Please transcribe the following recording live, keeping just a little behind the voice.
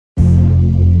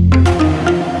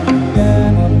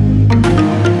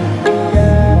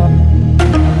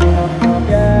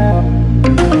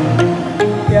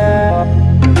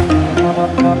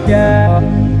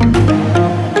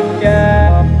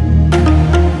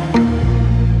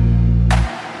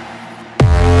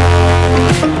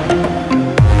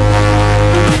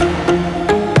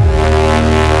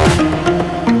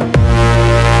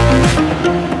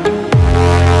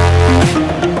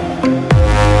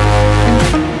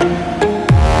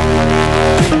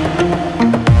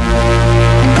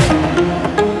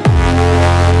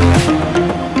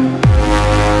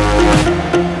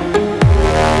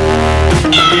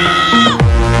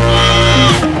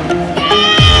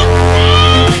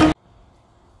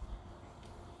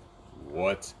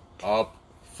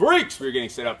freaks, we're getting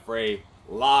set up for a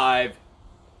live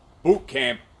boot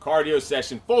camp cardio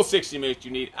session, full 60 minutes. You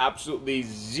need absolutely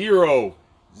zero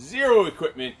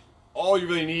equipment. All you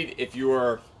really need if you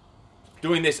are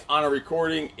doing this on a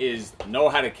recording is know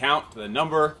how to count to the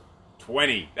number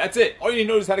 20. That's it. All you need to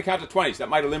know is how to count to 20. So that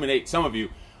might eliminate some of you,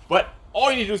 but all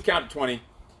you need to do is count to 20.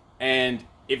 And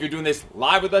if you're doing this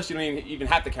live with us, you don't even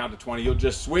have to count to 20. You'll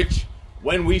just switch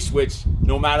when we switch,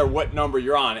 no matter what number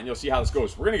you're on, and you'll see how this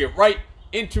goes. We're going to get right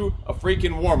into a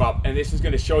freaking warm-up, and this is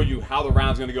going to show you how the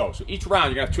round's going to go. So each round,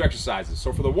 you're going to have 2 exercises.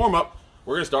 So for the warm-up,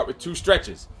 we're going to start with 2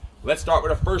 stretches. Let's start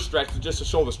with a first stretch, just a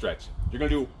shoulder stretch. You're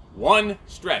going to do 1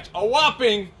 stretch, a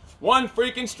whopping 1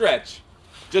 freaking stretch,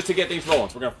 just to get things rolling.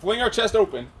 So we're going to fling our chest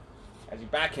open as you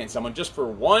backhand someone just for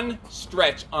 1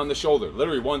 stretch on the shoulder,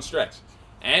 literally 1 stretch,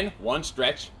 and 1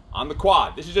 stretch on the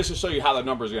quad. This is just to show you how the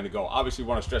numbers are going to go. Obviously, you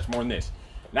want to stretch more than this.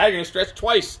 Now you're going to stretch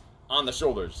twice on the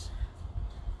shoulders.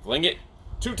 Fling it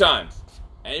 2 times.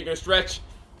 And you're going to stretch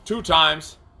 2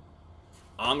 times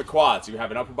on the quad. So you have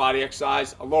an upper body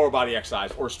exercise, a lower body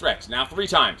exercise, or stretch. Now 3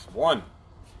 times. 1.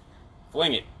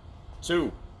 Fling it.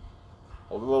 2.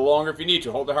 Hold it a little longer if you need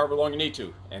to. Hold it however long you need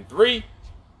to. And 3.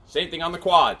 Same thing on the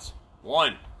quads.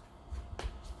 1.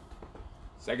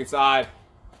 Second side.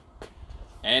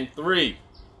 And 3.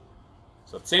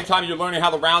 So at the same time you're learning how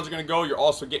the rounds are going to go, you're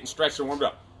also getting stretched and warmed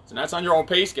up. So now it's on your own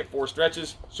pace. Get 4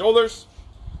 stretches. Shoulders.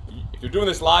 If you're doing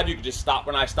this live, you can just stop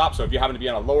when I stop. So if you happen to be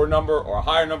on a lower number or a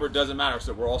higher number, it doesn't matter.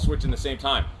 So we're all switching at the same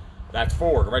time. That's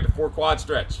 4. Go right to 4 quad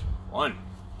stretch. 1,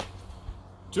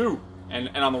 2.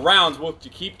 And on the rounds, we'll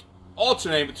keep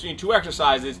alternating between 2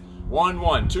 exercises. 1,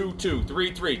 1, 2, 2,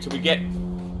 3, 3, till we get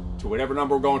to whatever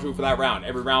number we're going to for that round.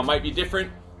 Every round might be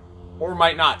different or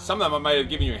might not. Some of them I might have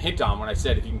given you a hint on when I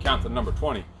said if you can count to the number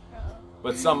 20.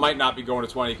 But some might not be going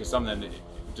to 20 because some of them,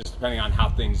 just depending on how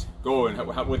things go and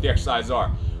what the exercises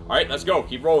are. All right, let's go.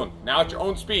 Keep rolling. Now at your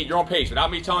own speed, your own pace, without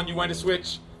me telling you when to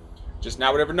switch. Just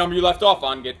now, whatever number you left off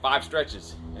on, get 5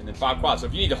 stretches and then 5 quads. So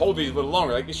if you need to hold these a little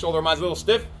longer, like this shoulder of mine's a little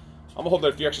stiff, I'm going to hold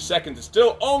it a few extra seconds. It's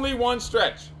still only 1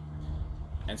 stretch.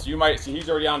 And so you might see he's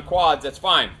already on quads. That's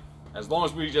fine. As long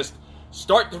as we just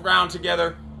start the round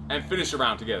together and finish the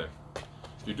round together.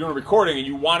 If you're doing a recording and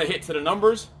you want to hit to the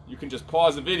numbers, you can just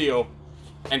pause the video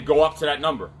and go up to that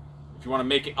number if you want to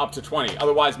make it up to 20.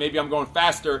 Otherwise, maybe I'm going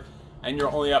faster and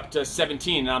you're only up to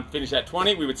 17 and I'm finished at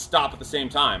 20, we would stop at the same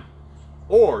time.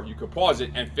 Or you could pause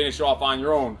it and finish off on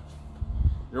your own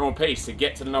pace to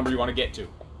get to the number you want to get to.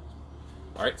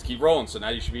 All right, let's keep rolling. So now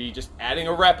you should be just adding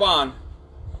a rep on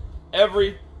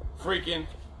every freaking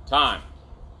time.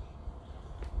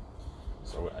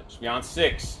 So I should be on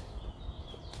 6.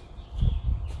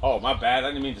 Oh, my bad. I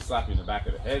didn't mean to slap you in the back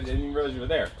of the head. I didn't even realize you were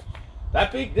there.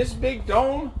 This big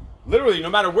dome, literally, no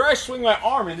matter where I swing my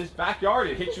arm in this backyard,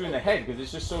 it hits you in the head because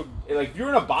it's just so, like, if you're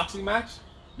in a boxing match,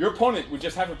 your opponent would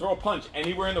just have to throw a punch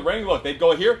anywhere in the ring. Look, they'd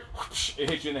go here, whoosh, it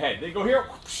hits you in the head. They'd go here,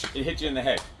 whoosh, it hits you in the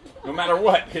head. No matter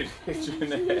what, it hits you in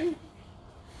the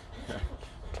head.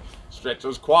 Stretch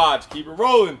those quads. Keep it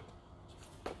rolling.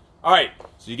 All right,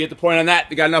 so you get the point on that.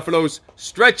 You got enough of those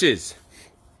stretches.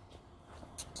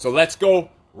 So let's go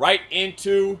right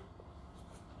into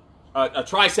a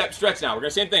tricep stretch now. We're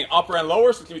going to same thing, upper and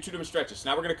lower, so it's going to be 2 different stretches. So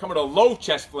now we're going to come with a low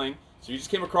chest fling. So you just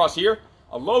came across here,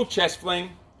 a low chest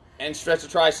fling, and stretch the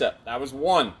tricep. That was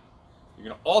 1. You're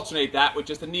going to alternate that with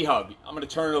just a knee hug. I'm going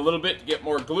to turn it a little bit to get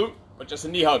more glute, but just a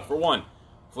knee hug for 1.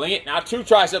 Fling it. Now 2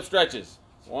 tricep stretches.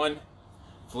 1,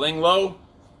 fling low,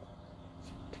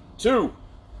 2,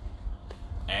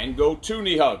 and go 2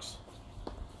 knee hugs.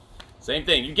 Same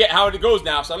thing. You get how it goes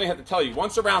now, so I don't even have to tell you.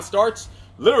 Once the round starts,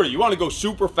 literally, you want to go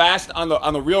super fast on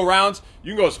the real rounds.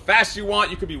 You can go as fast as you want.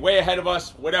 You could be way ahead of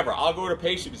us, whatever. I'll go at a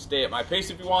pace. You can stay at my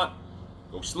pace if you want.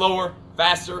 Go slower,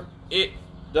 faster. It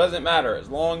doesn't matter. As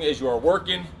long as you are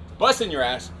working, busting your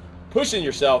ass, pushing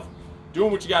yourself,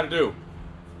 doing what you got to do.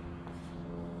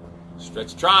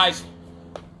 Stretch the tries.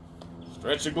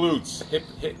 Stretch the glutes.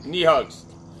 Hip, knee hugs.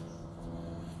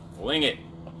 Fling it.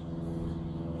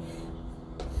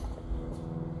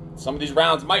 Some of these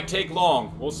rounds might take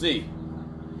long. We'll see.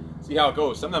 See how it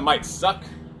goes. Some of them might suck.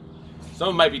 Some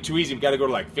of them might be too easy. We got to go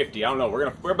to like 50. I don't know.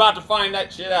 We're about to find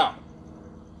that shit out.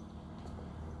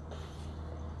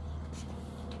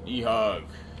 Knee hug.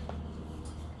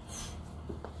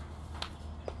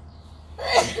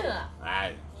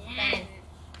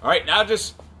 All right, now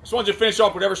just want you to finish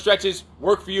off whatever stretches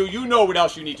work for you. You know what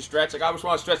else you need to stretch. Like I just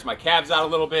want to stretch my calves out a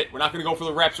little bit. We're not going to go for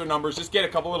the reps or numbers. Just get a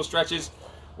couple little stretches,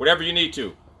 whatever you need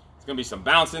to. It's going to be some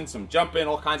bouncing, some jumping,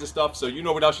 all kinds of stuff. So you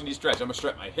know what else you need to stretch. I'm going to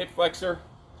stretch my hip flexor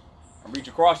and reach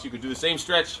across. You could do the same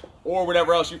stretch or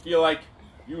whatever else you feel like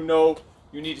you know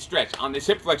you need to stretch. On this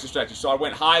hip flexor stretch, so I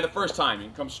went high the first time. You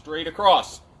can come straight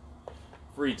across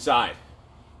for each side.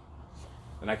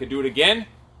 Then I could do it again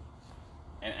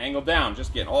and angle down,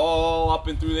 just getting all up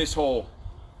and through this whole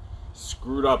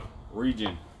screwed up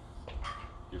region.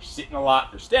 You're sitting a lot,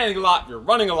 you're standing a lot, you're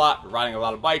running a lot, you're riding a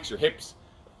lot of bikes, your hips,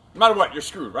 no matter what, you're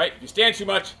screwed, right? If you stand too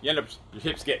much, you end up, your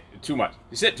hips get too much.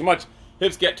 If you sit too much,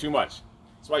 hips get too much.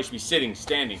 That's why you should be sitting,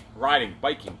 standing, riding,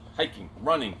 biking, hiking,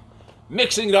 running,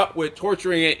 mixing it up with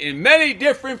torturing it in many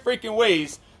different freaking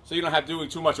ways so you don't have doing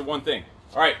too much of one thing.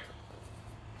 All right,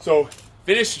 so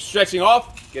finish stretching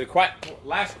off, get a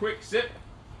last quick sip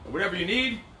of whatever you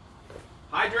need,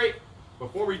 hydrate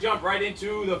before we jump right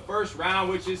into the first round,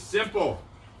 which is simple.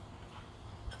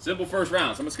 Simple first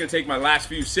round. So I'm just gonna take my last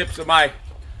few sips of my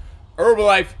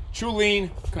Herbalife True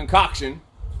Lean concoction.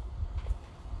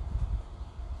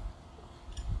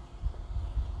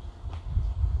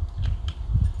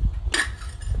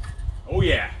 Oh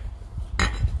yeah.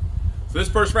 So this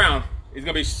first round is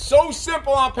gonna be so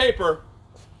simple on paper,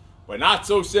 but not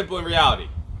so simple in reality.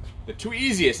 The two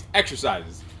easiest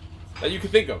exercises that you can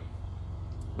think of.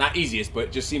 Not easiest, but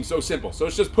it just seems so simple. So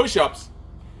it's just push-ups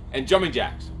and jumping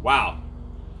jacks. Wow.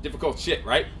 Difficult shit,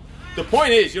 right? The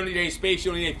point is, you don't need any space,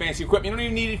 you don't need any fancy equipment, you don't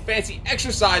even need any fancy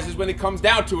exercises when it comes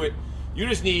down to it. You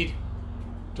just need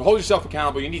to hold yourself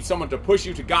accountable. You need someone to push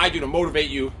you, to guide you, to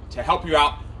motivate you, to help you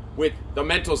out with the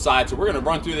mental side. So we're gonna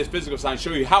run through this physical side and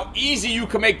show you how easy you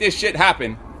can make this shit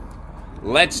happen.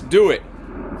 Let's do it.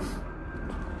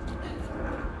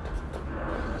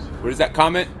 What is that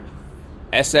comment?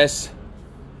 SS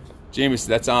Jameson,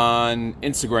 that's on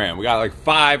Instagram. We got like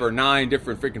 5 or 9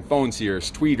 different freaking phones here,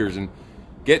 tweeters, and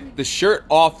get the shirt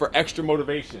off for extra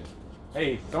motivation.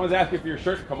 Hey, someone's asking for your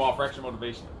shirt to come off for extra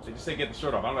motivation. They just say get the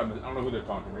shirt off. I don't know who they're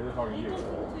talking to. Maybe they're talking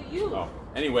to you. Oh.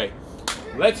 Anyway,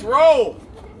 let's roll.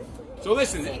 So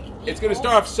listen, it's gonna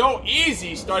start off so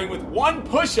easy, starting with one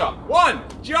push-up, one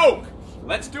joke.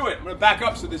 Let's do it. I'm gonna back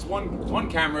up so this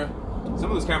one camera, some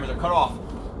of those cameras are cut off.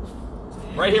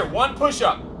 Right here, one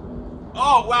push-up.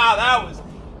 Oh wow, that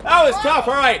was tough.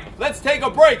 All right, let's take a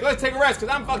break. Let's take a rest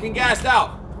because I'm fucking gassed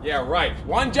out. Yeah, right.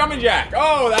 One jumping jack.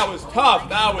 Oh, that was tough.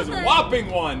 That was a whopping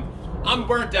one. I'm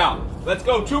burnt out. Let's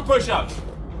go 2 push-ups.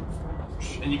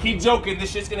 And you keep joking.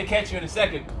 This shit's gonna catch you in a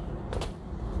second.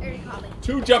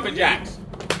 2 jumping jacks.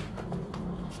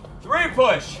 3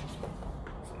 push.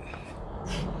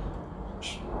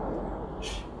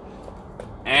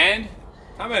 And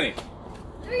how many?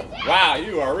 Wow,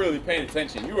 you are really paying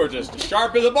attention. You are just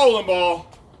sharp as a bowling ball.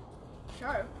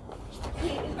 Sharp.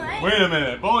 Wait a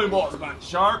minute. Bowling balls are not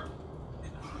sharp.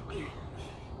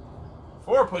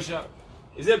 4 push-up.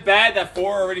 Is it bad that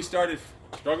 4 already started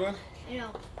struggling? Yeah.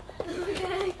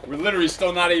 We're literally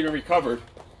still not even recovered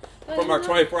from our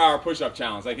 24-hour push-up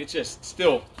challenge. Like, it's just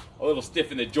still a little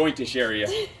stiff in the jointish area.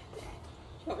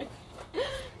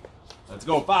 Let's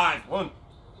go. 5. 1,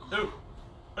 2,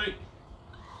 3.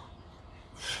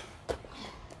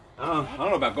 I don't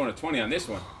know about going to 20 on this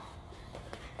one.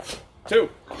 2,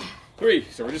 3.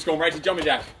 So we're just going right to jumping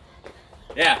jack.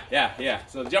 Yeah.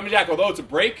 So the jumping jack, although it's a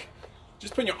break,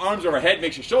 just putting your arms overhead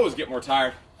makes your shoulders get more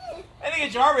tired. And then you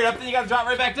get your heart rate up, then you got to drop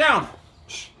right back down.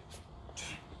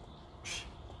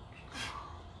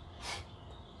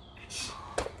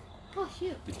 Oh,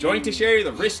 shoot. The jointish area,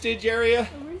 the wristage area,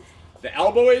 the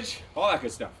elbowage, all that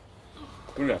good stuff.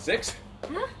 What do we got? 6?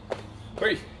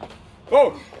 3,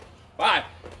 4, 5,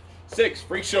 6.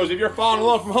 Freak shows. If you're following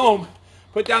along from home,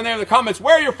 put down there in the comments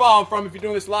where you're following from if you're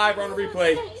doing this live or on a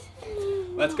replay.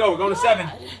 Let's go. We're going to 7.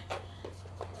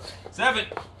 7.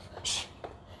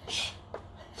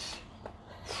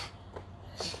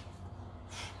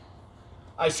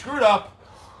 I screwed up.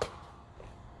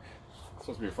 It's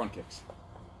supposed to be your front kicks.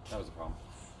 That was the problem.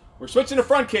 We're switching to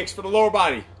front kicks for the lower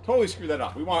body. Totally screwed that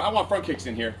up. I want front kicks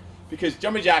in here because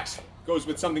jumping jacks goes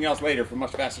with something else later for a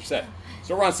much faster set.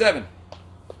 So we're on 7.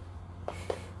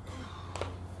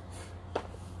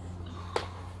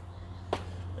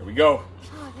 There we go.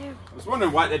 I was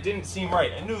wondering why that didn't seem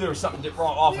right. I knew there was something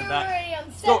wrong off of that.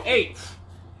 Let's go 8.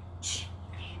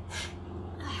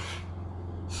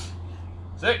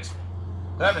 6,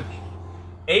 7,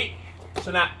 8.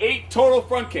 So now 8 total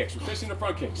front kicks. We're fixing the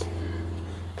front kicks.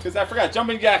 Because I forgot,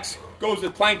 jumping jacks goes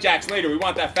with plank jacks later. We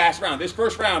want that fast round. This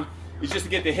first round is just to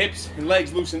get the hips and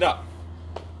legs loosened up.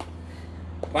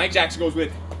 Plank jacks goes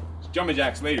with jumping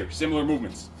jacks later. Similar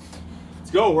movements.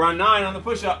 Let's go. We're on 9 on the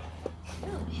push-up.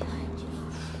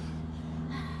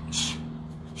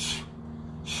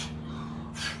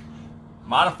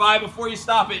 Modify before you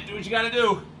stop it. Do what you got to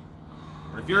do.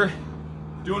 But if you're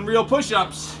doing real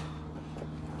push-ups,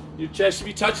 your chest should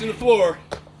be touching the floor.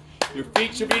 Your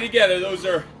feet should be together. Those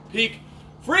are peak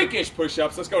freakish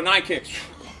push-ups. Let's go, 9 kicks.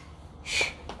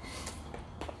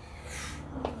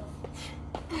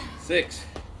 6,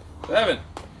 7,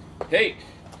 8.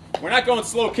 We're not going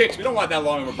slow kicks. We don't want that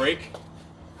long of a break.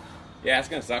 Yeah, it's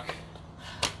gonna suck.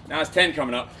 Now it's 10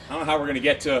 coming up. I don't know how we're gonna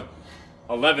get to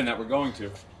 11 that we're going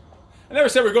to. I never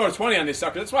said we're going to 20 on this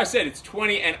sucker. That's why I said it's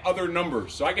 20 and other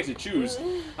numbers. So I get to choose.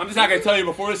 I'm just not gonna tell you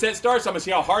before the set starts. I'm gonna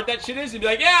see how hard that shit is and be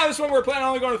like, yeah, this one we're planning on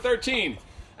only going to 13.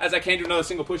 As I can't do another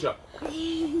single push-up.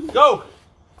 Go!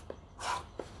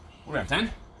 What do we have,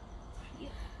 10?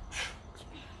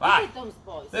 5,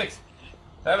 6,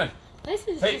 7,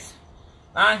 8,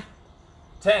 9,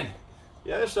 10.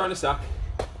 Yeah, they're starting to suck.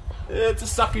 It's a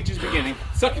suckage just beginning.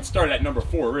 Suckage started at number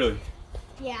 4, really.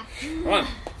 Yeah. 1,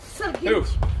 2,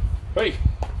 3,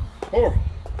 4,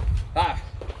 5,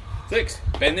 6.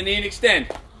 Bend the knee and extend.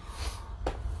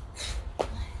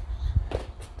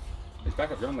 It's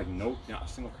back up. You're on like not a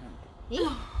single camera.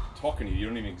 Me? Talking to you, you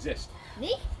don't even exist.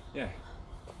 Me? Yeah.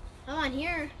 I'm on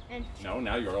here and. No,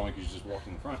 now you're only because you just walked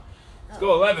in the front. Let's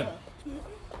go, 11.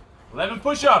 11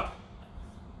 push up.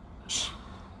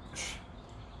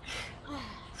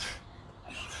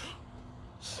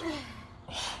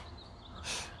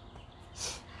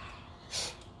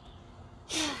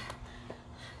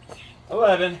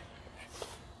 11.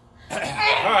 All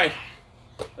right,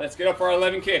 let's get up for our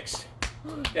 11 kicks.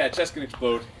 Yeah, chest can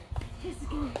explode.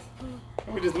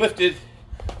 And we just lifted.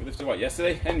 We lifted what,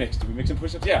 yesterday? And mixed. Did we mix some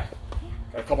push-ups? Yeah.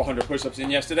 Got a couple hundred push-ups in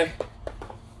yesterday.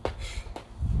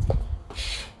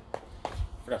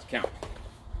 Forgot to count.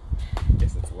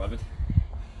 Guess that's 11.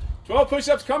 12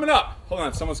 push-ups coming up. Hold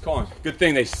on, someone's calling. Good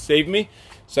thing they saved me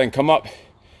so I can come up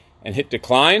and hit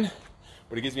decline.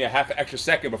 But it gives me a half an extra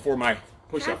second before my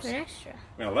push-ups. Half an extra.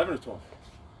 I mean, 11 or 12?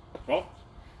 12?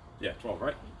 Yeah, 12,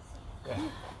 right? Yeah.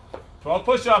 12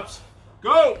 push-ups.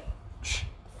 Go!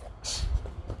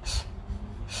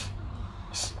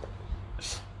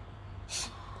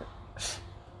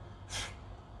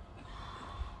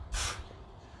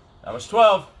 That was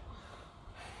 12.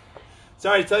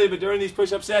 Sorry to tell you, but during these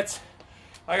push-up sets,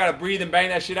 I gotta breathe and bang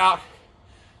that shit out.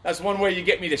 That's one way you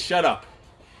get me to shut up,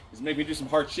 is make me do some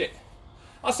hard shit.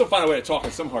 I'll still find a way to talk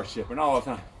in some hard shit, but not all the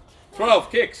time.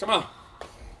 12 kicks, come on.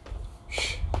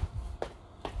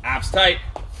 Abs tight.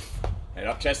 Head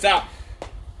up, chest out.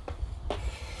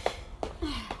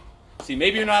 See,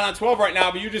 maybe you're not on 12 right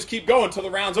now, but you just keep going until the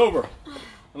round's over.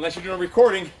 Unless you're doing a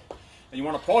recording and you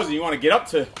want to pause it, you want to get up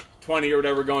to 20 or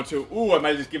whatever we're going to. Ooh, I might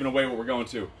have just given away what we're going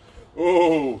to.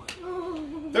 Ooh.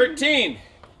 13.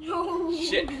 No.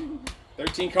 Shit.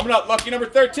 13 coming up. Lucky number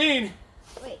 13.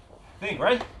 Wait. I think,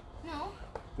 right? No.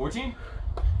 14?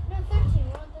 No, 13.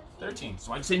 We're on 13. 13.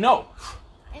 So I'd say no.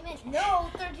 I meant no,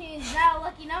 13 is not a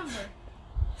lucky number.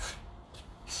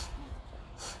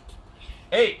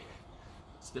 8.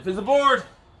 Stiff as a board.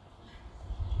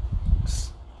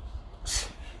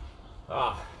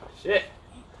 Ah, shit.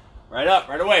 Right up,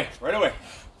 right away, right away.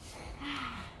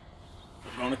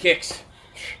 We're going to kicks.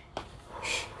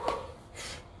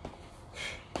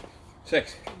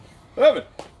 6, 7,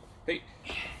 8,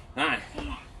 9,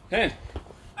 10,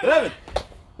 11.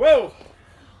 Whoa,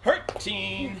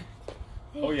 13.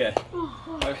 Oh yeah.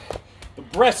 The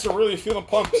breasts are really feeling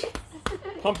pumped.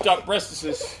 Pumped up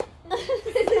breastises.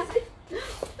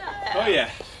 Oh yeah,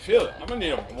 feel it. I'm gonna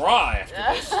need a bra after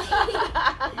this. Look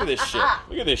at this shit.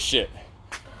 Look at this shit.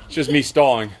 It's just me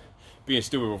stalling, being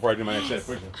stupid before I do my next set of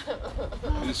push-ups.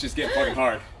 And it's just getting fucking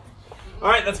hard. All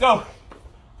right, let's go.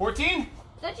 14.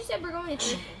 I thought you said we're going to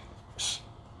 13.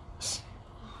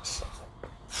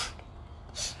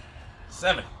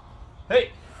 7,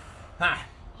 8, 9,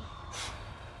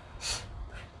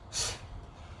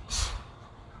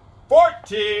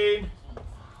 14.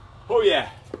 Oh yeah,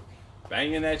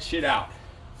 banging that shit out.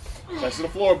 Press to the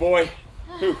floor, boy.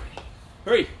 2,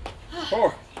 3,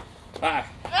 4, 5.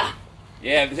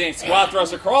 Yeah, this ain't squat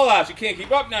thrust or crawl outs. You can't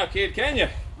keep up now, kid, can you?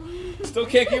 Still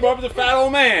can't keep up with the fat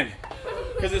old man.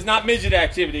 Because there's not midget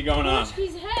activity going on. Watch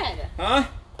his head. Huh?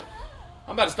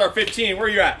 I'm about to start 15. Where are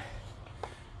you at?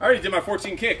 I already did my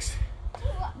 14 kicks.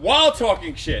 While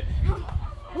talking shit.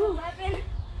 11.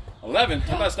 11?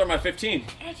 I'm about to start my 15.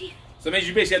 So that means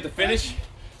you basically have to finish,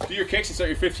 do your kicks, and start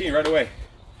your 15 right away.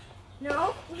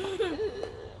 No.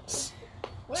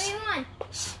 What do you want?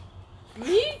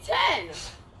 Me 10.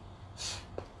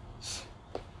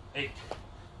 8,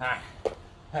 9,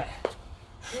 10.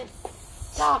 This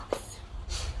sucks.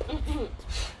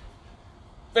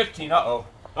 15. Uh-oh.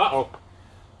 Uh-oh.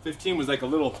 15 was like a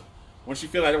little, once you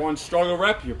feel that one struggle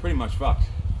rep, you're pretty much fucked.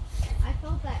 I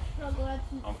felt that struggle at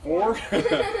On 4.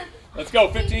 Let's go.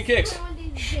 15 kicks.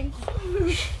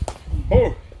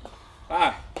 4,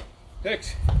 5,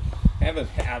 6, 7,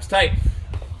 abs tight.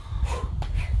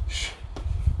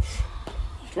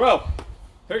 12,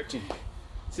 13.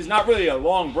 This is not really a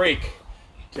long break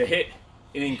to hit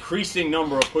an increasing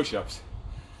number of push-ups.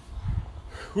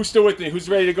 Who's still with me? Who's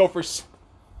ready to go for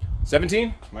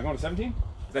 17? Am I going to 17?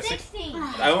 Is that 16.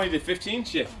 I only did 15?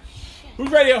 Shit.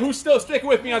 Who's ready? Who's still sticking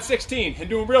with me on 16 and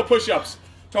doing real push-ups?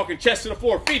 Talking chest to the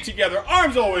floor, feet together,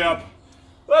 arms all the way up.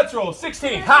 Let's roll.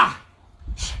 16. Ha!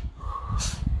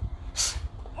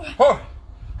 Oh.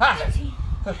 Ha!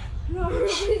 No,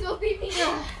 please don't beat me.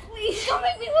 Please don't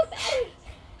make me look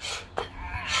bad.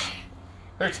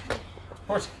 13,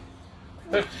 14,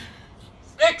 15,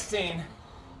 16.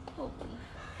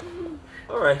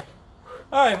 All right.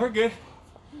 All right, we're good.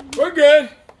 We're good.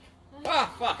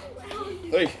 Ah, fuck.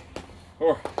 3,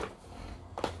 4.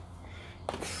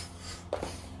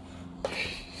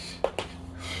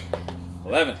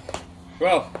 11,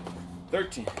 12,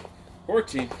 13,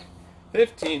 14,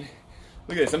 15.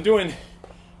 Look at this. I'm doing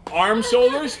arm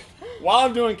shoulders while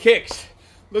I'm doing kicks.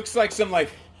 Looks like some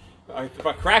if a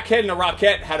crackhead and a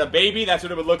rockette had a baby, that's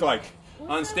what it would look like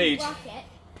on stage.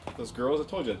 Those girls, I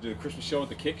told you, I do the Christmas show with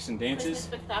the kicks and dances.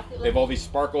 They have all these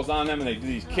sparkles on them and they do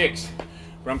these kicks.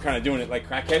 But I'm kind of doing it like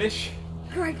crackheadish.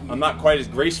 I'm not quite as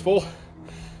graceful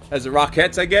as the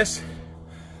rockettes, I guess.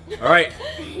 All right.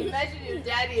 Imagine your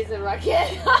daddy is a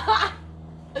rocket.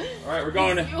 All right, we're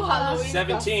going to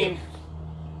 17.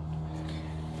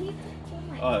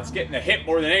 Oh, it's getting a hip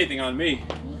more than anything on me.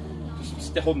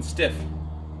 Just holding stiff.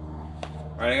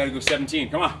 All right, I gotta go 17.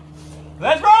 Come on.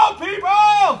 Let's roll, people!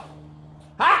 Ha!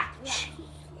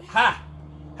 Ha!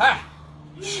 Ha!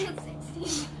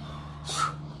 16.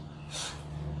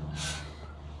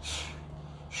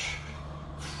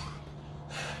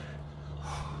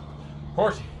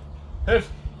 Forty, 50,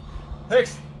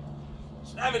 60,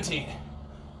 17.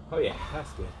 Oh yeah,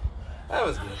 that's good. That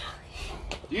was good.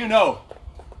 Do you know,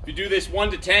 if you do this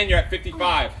 1 to 10, you're at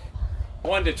 55.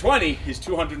 1 to 20 is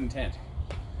 210.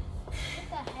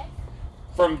 What the heck?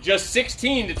 From just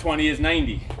 16 to 20 is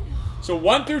 90. So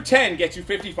 1 through 10 gets you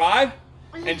 55,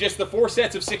 and just the 4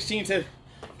 sets of 16 to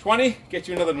 20 gets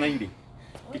you another 90.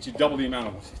 Get you double the amount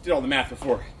of them. Did all the math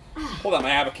before. Hold out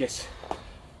my abacus.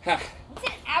 Ha. What's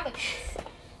an abacus?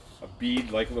 A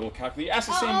bead, like a little calculator. You ask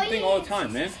the same thing all the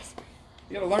time, man.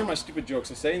 You gotta learn my stupid jokes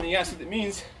I say, and then you ask what it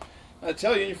means. I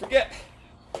tell you, and you forget.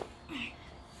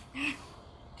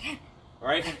 All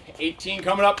right, 18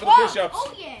 coming up for the push-ups.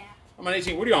 Oh yeah. I'm on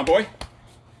 18. What are you on, boy?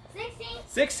 16.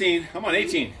 16. I'm on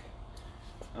 18.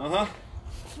 Uh-huh.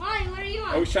 Molly, what are you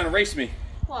on? Always trying to race me.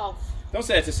 12. Don't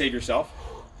say that to save yourself.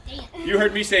 Damn. You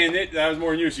heard me saying that I was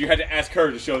more than you, so you had to ask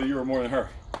her to show that you were more than her.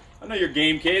 I know your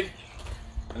game, kid.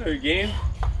 I know your game.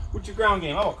 What's your ground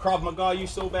game? Oh, Krav Maga you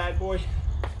so bad, boy.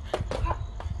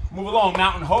 Move along,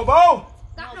 mountain hobo.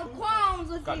 Got no qualms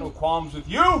with Got you. no qualms with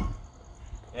you.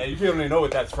 Yeah, you don't even know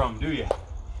what that's from, do you?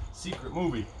 Secret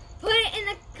movie. Put it in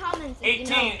the comments. if 18,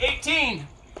 you know. 18.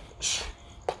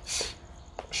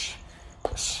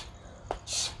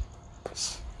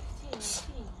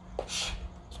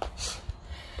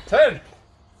 10.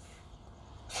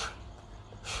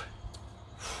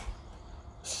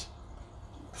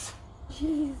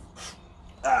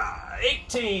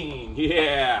 18.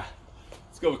 Yeah.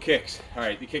 Let's go with kicks. All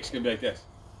right, the kicks are gonna be like this.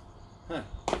 Huh.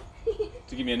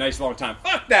 To give me a nice long time.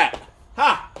 Fuck that.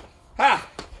 Ha. Ha.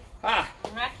 Ha.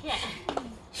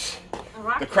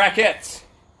 The crackettes.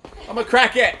 I'm a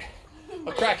crackette.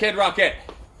 A crackhead rocket.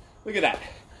 Look at that.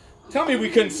 Tell me we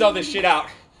couldn't sell this shit out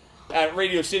at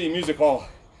Radio City Music Hall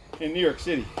in New York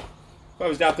City. If I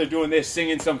was out there doing this,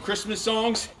 singing some Christmas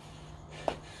songs,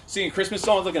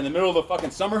 like in the middle of the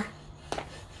fucking summer,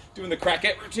 doing the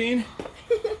crackette routine,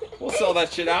 we'll sell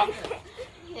that shit out.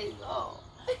 Here you go.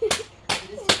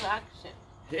 Distraction.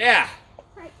 Yeah.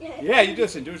 Yeah, you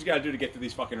listen, do what you gotta do to get through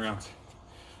these fucking rounds.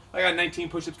 I got 19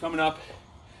 push-ups coming up,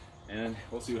 and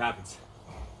we'll see what happens.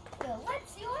 So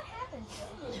let's see what happens.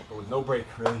 But with no break,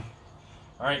 really.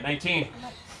 All right, 19.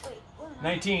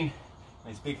 19.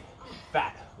 Nice big,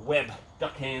 fat web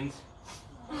duck hands.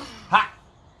 Ha!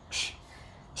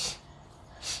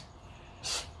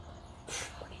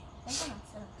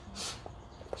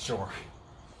 Sure.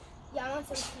 Yeah, I'm on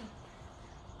 17.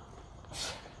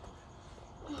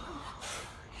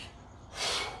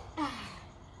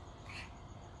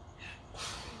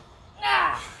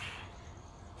 Ah.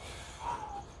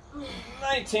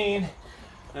 19.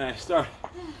 And I start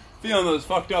feeling those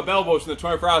fucked up elbows from the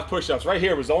 24-hour push-ups. Right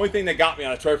here was the only thing that got me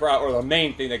on a 24-hour, or the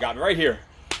main thing that got me. Right here.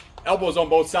 Elbows on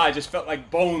both sides just felt like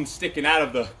bones sticking out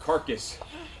of the carcass.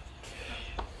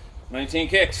 19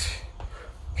 kicks.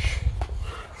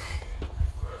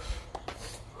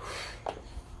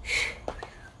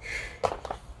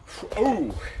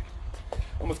 Ooh.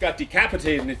 Almost got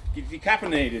decapitated.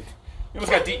 Decapitated. You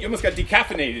almost got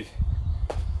decaffeinated.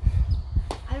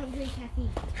 I don't drink caffeine.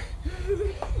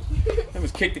 You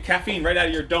almost kicked the caffeine right out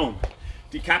of your dome.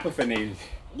 Decaffeinated.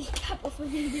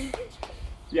 Decaffeinated.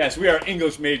 Yes, we are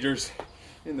English majors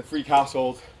in the freak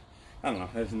household. I don't know,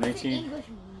 that's 19. English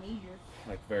major.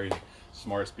 Like very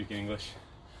smart at speaking English.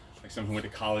 Like someone who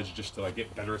went to college just to like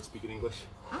get better at speaking English.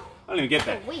 I don't even get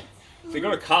that. Oh, wait. They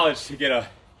go to college to get a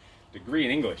degree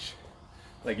in English.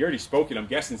 Like you already spoke it, I'm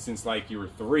guessing, since like you were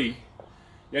 3. You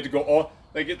had to go all,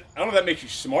 like, I don't know if that makes you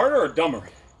smarter or dumber.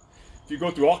 If you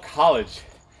go through all college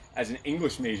as an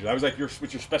English major, that was like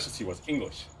what your specialty was,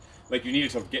 English. Like you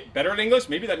needed to get better at English.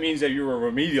 Maybe that means that you were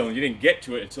remedial and you didn't get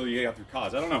to it until you got through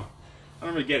college. I don't know. I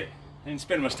don't really get it. I didn't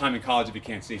spend much time in college if you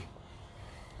can't see.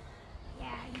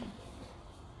 Yeah.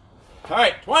 All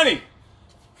right, 20.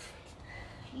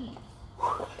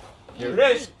 Here it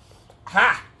is.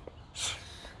 Ha!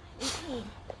 18.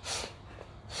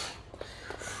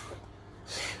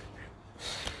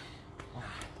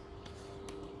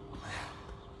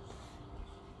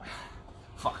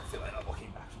 Fuck, I feel like I'm walking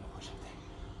back from the push-up thing.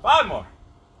 5 more.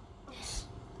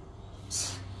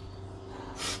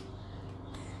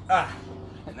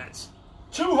 And that's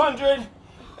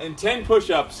 210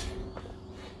 push-ups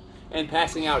and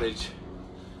passing outage.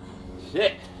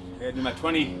 Shit. I gotta do my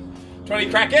 20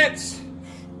 crackheads.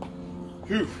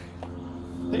 Whew.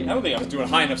 Hey, I don't think I was doing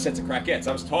high enough sets of crackheads.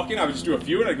 I was talking, I would just do a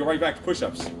few and I'd go right back to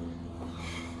push-ups. I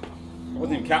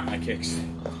wasn't even counting my kicks.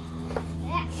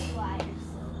 That's why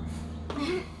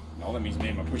you're so... All that means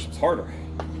making my push-ups harder.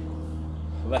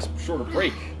 Less shorter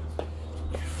break.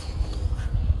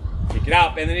 Kick it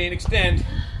out, bend the knee and extend.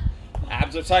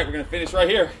 Abs are tight. We're going to finish right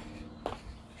here.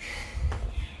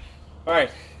 All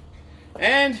right.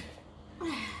 And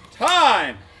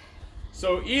time.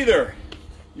 So either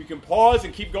you can pause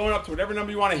and keep going up to whatever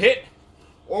number you want to hit,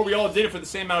 or we all did it for the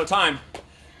same amount of time.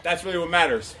 That's really what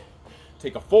matters.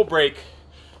 Take a full break.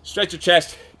 Stretch your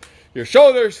chest, your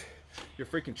shoulders, your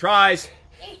freaking tries.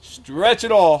 Stretch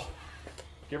it all.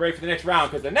 Get ready for the next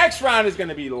round, because the next round is going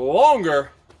to be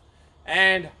longer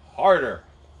and harder.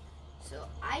 So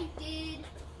I did...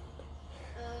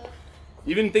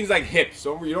 Even things like hips.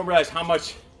 So you don't realize how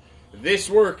much this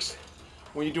works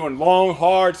when you're doing long,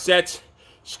 hard sets,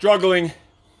 struggling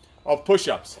of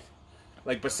push-ups.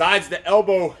 Like besides the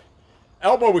elbow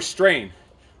was strained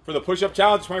for the push-up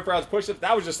challenge, 24 hours push-ups.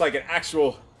 That was just like an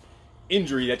actual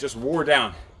injury that just wore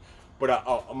down.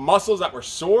 But muscles that were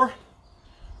sore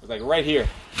was like right here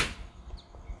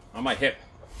on my hip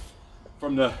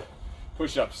from the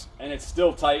push-ups, and it's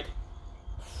still tight.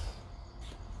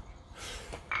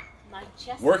 My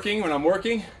chest. Working, when I'm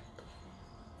working,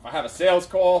 if I have a sales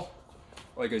call,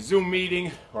 like a Zoom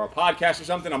meeting or a podcast or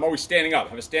something, I'm always standing up. I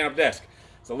have a stand-up desk.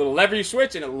 It's a little lever you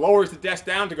switch, and it lowers the desk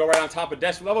down to go right on top of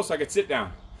desk level so I can sit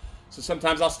down. So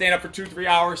sometimes I'll stand up for 2-3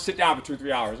 hours, sit down for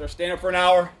 2-3 hours, or stand up for an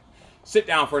hour, sit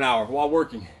down for an hour while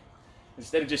working,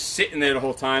 instead of just sitting there the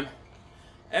whole time.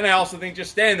 And I also think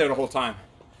just standing there the whole time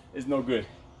is no good.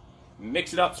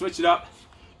 Mix it up, switch it up,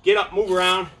 get up, move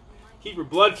around, keep your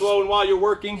blood flowing while you're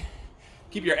working,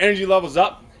 keep your energy levels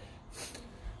up.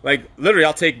 Like literally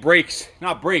I'll take breaks,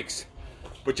 not breaks,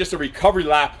 but just a recovery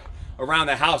lap around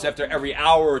the house after every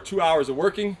hour or 2 hours of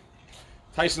working.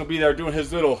 Tyson will be there doing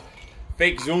his little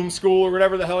fake Zoom school or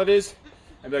whatever the hell it is.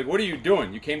 I'd be like, what are you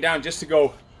doing? You came down just to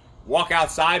go walk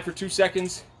outside for 2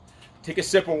 seconds, take a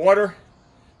sip of water,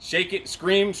 shake it,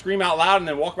 scream out loud, and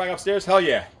then walk back upstairs? Hell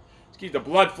yeah. Just keep the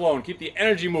blood flowing, keep the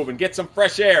energy moving, get some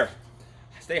fresh air.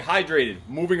 Stay hydrated,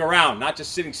 moving around, not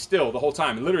just sitting still the whole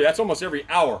time. And literally, that's almost every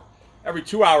hour, every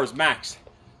 2 hours max.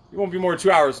 You won't be more than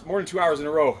 2 hours, more than 2 hours in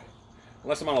a row,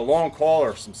 unless I'm on a long call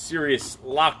or some serious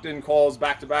locked-in calls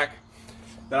back-to-back,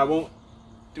 that I won't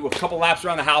do a couple laps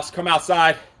around the house, come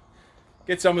outside,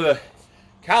 get some of the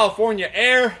California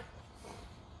air,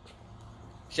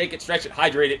 shake it, stretch it,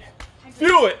 hydrate it,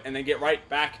 fuel it, and then get right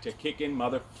back to kicking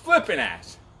mother flipping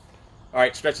ass. All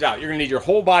right, stretch it out. You're gonna need your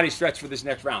whole body stretch for this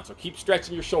next round. So keep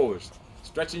stretching your shoulders,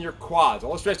 stretching your quads,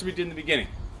 all the stretches we did in the beginning.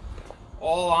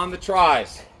 All on the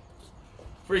tries,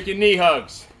 freaking knee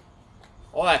hugs,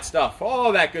 all that stuff,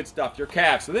 all that good stuff, your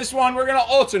calves. So this one, we're gonna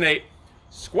alternate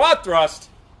squat thrust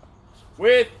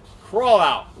with crawl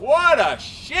out. What a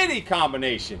shitty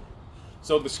combination.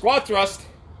 So the squat thrust,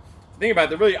 think about it,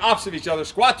 they're really opposite of each other.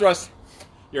 Squat thrust,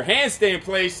 your hands stay in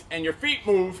place and your feet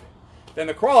move. Then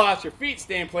the crawl outs, your feet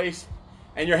stay in place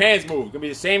and your hands move. It's gonna be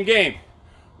the same game.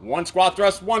 1 squat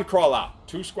thrust, 1 crawl out.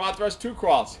 2 squat thrusts, 2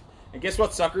 crawls. And guess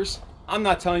what, suckers? I'm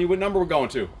not telling you what number we're going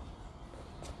to,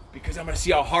 because I'm gonna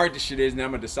see how hard this shit is and then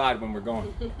I'm gonna decide when we're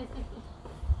going.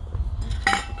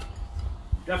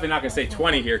 Definitely not gonna say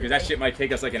 20 here because that shit might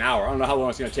take us like an hour. I don't know how long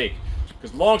it's gonna take.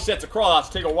 Because long sets of crawl outs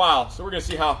take a while, so we're gonna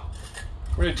see how.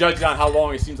 We're gonna judge it on how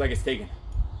long it seems like it's taking.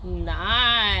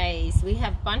 Nice. We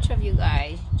have a bunch of you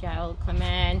guys. Joe,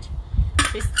 Clement,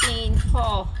 Christine,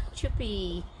 Paul,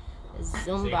 Chippy,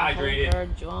 Zumba, Hunter,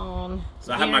 John.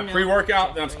 So I have my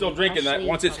pre-workout that I'm still drinking. That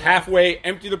once it's halfway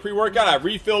empty, the pre-workout, I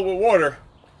refill with water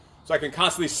so I can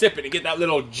constantly sip it and get that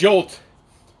little jolt.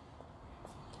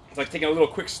 It's like taking a little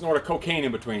quick snort of cocaine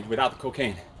in between without the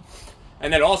cocaine.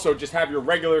 And then also just have your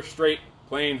regular, straight,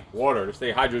 plain water to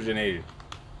stay hydrogenated.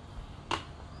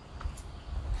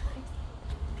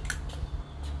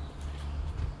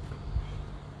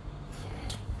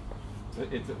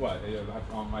 It's what?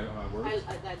 On my words?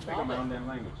 I think on my own damn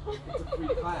language. It's a free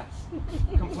class.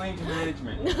 Complain to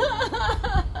management.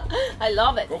 I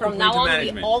love it. Go From now on,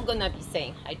 management. we're all gonna be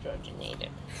saying hydrogenated.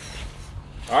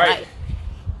 All right.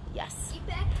 Yes.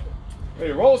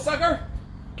 Ready to roll, sucker?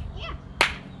 Yeah.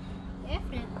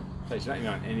 Definitely. You're not even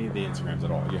on any of the Instagrams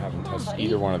at all. You haven't touched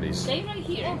either one of these. Stay right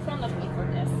here in front of me for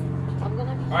this. I'm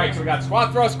gonna be. All right, so we got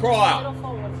squat, thrust, crawl a out. little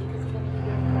forward because it's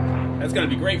gonna be That's gonna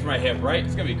be great for my hip, right?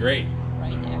 It's gonna be great.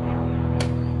 right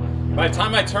there. By the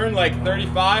time I turn like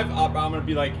 35, I'm gonna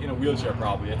be like in a wheelchair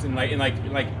probably. It's in like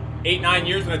 8-9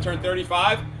 years when I turn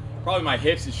 35. Probably my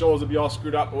hips and shoulders will be all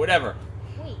screwed up, but whatever.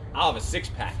 Wait. I'll have a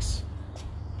 6-packs.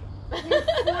 You're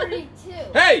 42.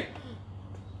 Hey!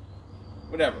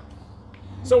 Whatever.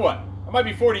 So what? I might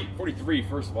be 43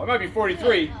 first of all. I might be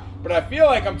 43, but I feel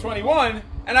like I'm 21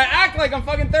 and I act like I'm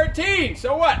fucking 13.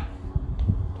 So what?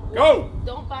 Go!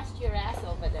 Don't bust your ass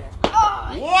over there.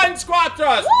 Oh, One squat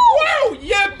thrust. Woo!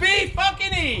 Yippee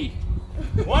fucking E!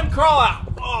 One crawl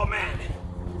out. Oh man.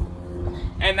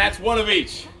 And that's one of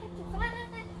each.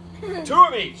 2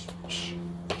 of each.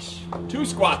 2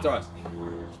 squat thrusts.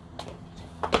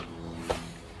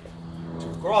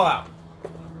 2 crawl out.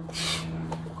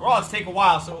 Crawl outs take a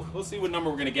while, so we'll see what number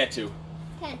we're gonna get to.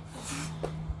 10.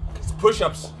 Because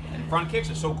push-ups and front kicks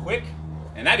are so quick,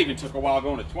 and that even took a while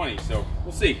going to 20. So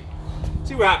we'll see.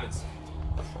 See what happens.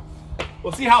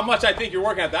 We'll see how much I think you're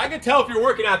working out there. I can tell if you're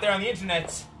working out there on the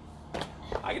internet.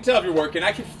 I can tell if you're working.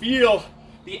 I can feel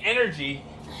the energy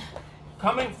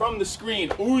coming from the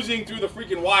screen, oozing through the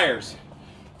freaking wires,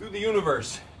 through the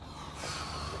universe,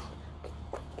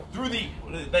 through the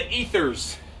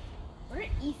ethers. What are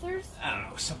ethers? I don't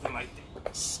know, something like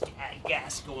the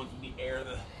gas going through the air,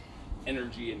 the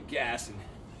energy and gas,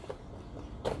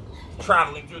 and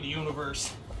traveling through the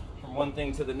universe from one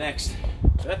thing to the next.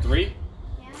 Is that 3?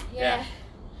 Yeah.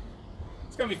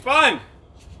 It's gonna be fun.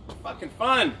 Fucking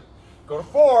fun. Go to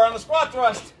 4 on the squat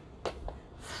thrust.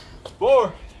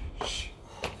 4.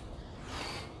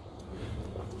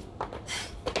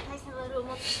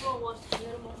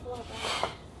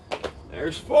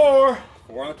 There's 4.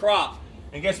 4 on the crawl.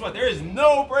 And guess what? There is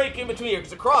no break in between here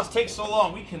because the cross takes so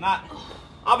long. We cannot.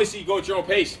 Obviously, you go at your own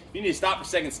pace. If you need to stop for a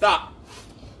second, stop.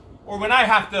 Or when I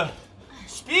have to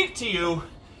speak to you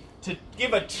to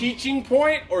give a teaching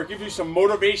point or give you some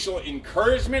motivational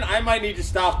encouragement, I might need to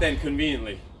stop then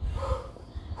conveniently.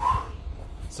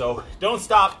 So don't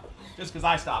stop just because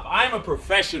I stop. I'm a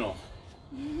professional.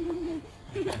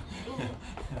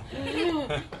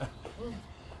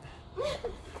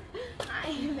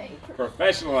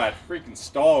 Professional at freaking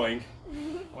stalling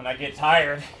when I get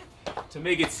tired to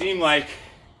make it seem like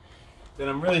that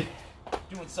I'm really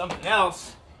doing something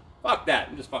else. Fuck that.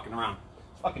 I'm just fucking around.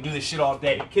 Fucking do this shit all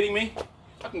day. You kidding me?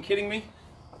 Fucking kidding me?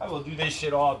 I will do this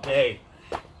shit all day.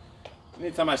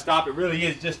 Anytime I stop, it really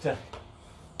is just to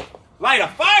light a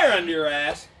fire under your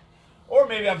ass. Or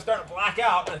maybe I'm starting to black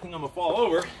out and I think I'm gonna fall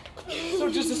over.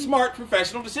 So just a smart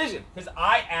professional decision. Because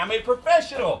I am a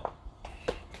professional.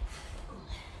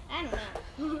 I don't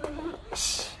know.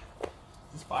 Is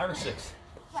this 5 or 6?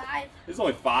 5. This is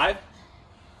only 5? Are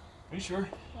you sure?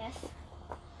 Yes.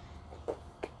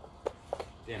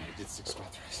 Damn, I did 6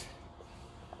 squat thrusts.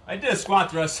 I did a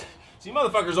squat thrust. So you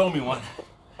motherfuckers owe me one.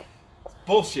 It's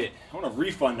bullshit. I want a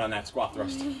refund on that squat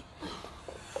thrust.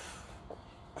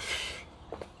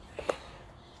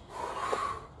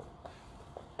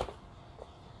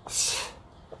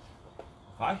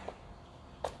 Five.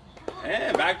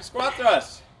 And back to squat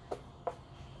thrust.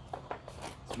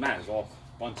 This mat is all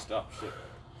bunched up. Shit.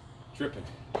 Tripping.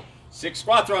 6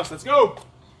 squat thrusts. Let's go.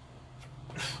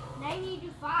 Now you need to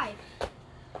do 5.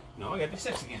 No, I gotta do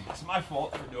 6 again. It's my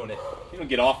fault for doing it. You don't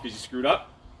get off because you screwed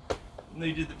up. No,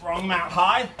 you did the wrong amount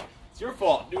high. It's your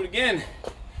fault. Do it again.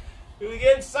 Do it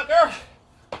again, sucker.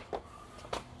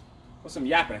 What's some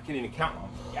yapping? I can't even count on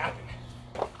yapping.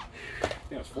 I think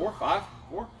it was 4, 5,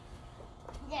 4.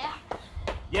 Yeah.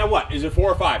 Yeah, what? Is it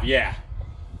 4 or 5? Yeah.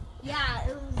 Yeah,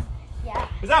 it was Yeah.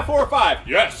 Is that 4 or 5?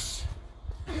 Yes.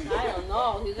 I don't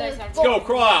know. You guys are. Let's go.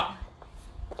 Crawl out.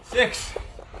 6.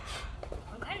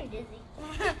 I'm kind of dizzy.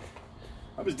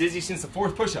 I was dizzy since the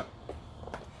 4th push-up.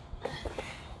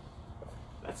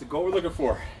 That's the goal we're looking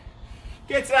for.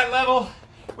 Get to that level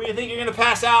where you think you're gonna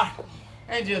pass out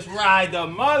and just ride the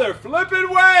mother flipping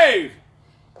wave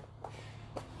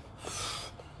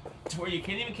to where you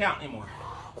can't even count anymore.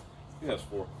 I think that's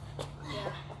 4.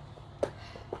 Yeah.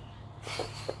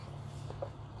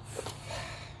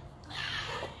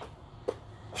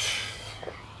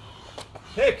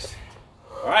 6.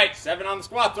 All right, 7 on the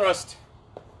squat thrust.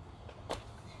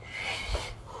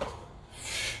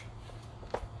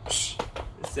 This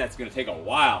set's gonna take a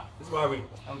while. This is why I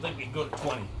don't think we can go to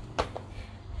 20.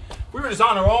 If we were just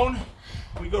on our own,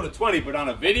 we go to 20, but on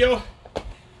a video,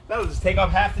 that'll just take up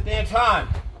half the damn time.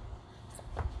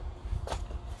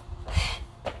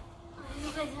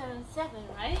 You guys have a 7,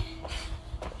 right?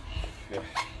 Yeah.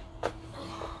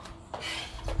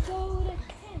 Go to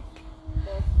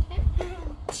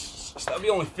 10. So that'll be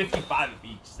only 55 of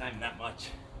each. It's not even that much.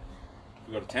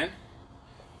 We go to 10.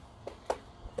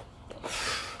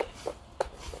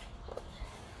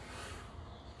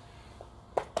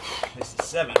 This is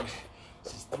 7.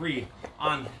 This is 3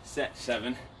 on set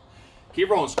 7. Keep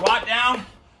rolling. Squat down.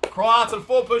 Crawl out to the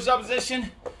full push-up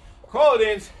position. Crawl it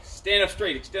in. Stand up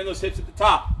straight. Extend those hips at the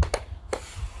top.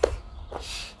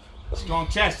 Strong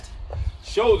chest.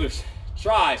 Shoulders.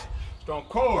 Tries. Strong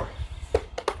core.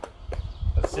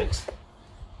 That's 6.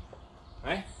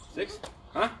 Right? 6?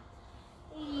 Huh?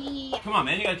 Yeah. Come on,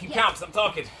 man. You gotta keep counting 'cause I'm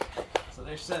talking. So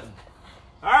there's 7.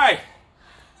 All right.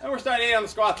 Now we're starting 8 on the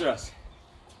squat thrust.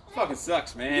 Fucking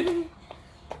sucks, man.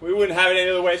 We wouldn't have it any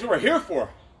other way. That's what we're here for.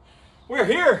 We're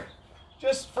here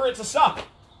just for it to suck.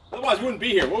 Otherwise, we wouldn't be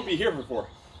here. What would we be here for?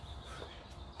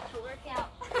 To work out.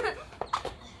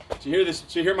 Did you hear this?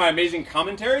 Did you hear my amazing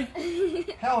commentary?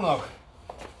 Hell no.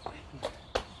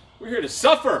 We're here to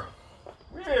suffer.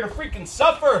 We're here to freaking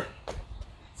suffer.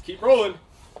 Let's keep rolling.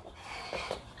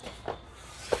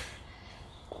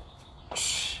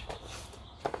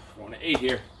 Going to 8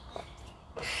 here.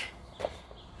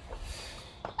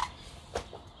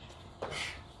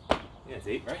 Yeah, it's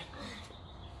 8, right?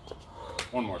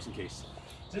 1 more, just in case.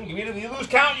 If you lose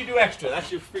count, you do extra.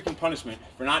 That's your freaking punishment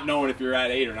for not knowing if you're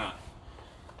at 8 or not.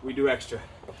 We do extra.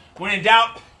 When in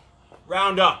doubt,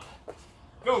 round up.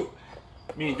 Go.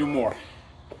 Meaning do more.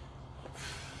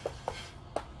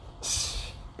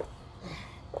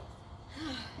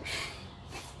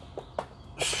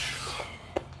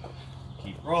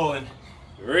 Keep rolling.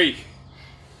 3.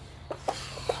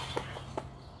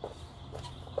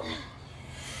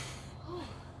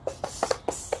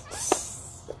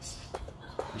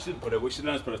 We should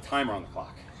have put a timer on the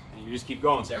clock. And you just keep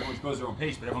going. So everyone goes their own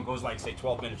pace, but everyone goes like, say,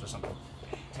 12 minutes or something.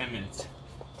 10 minutes.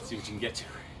 Let's see what you can get to.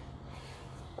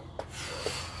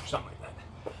 Something like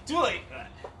that. Too late.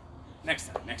 Next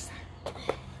time.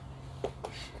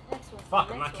 Fuck,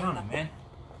 I'm not counting, man.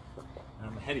 And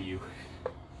I'm ahead of you.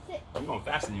 I'm going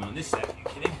faster than you on this set. Are you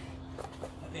kidding?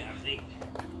 I think I was 8.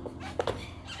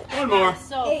 1 more.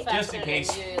 So Just in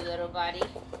case. You, little buddy.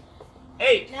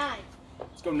 8. 9.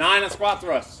 Let's go 9 on squat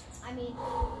thrust.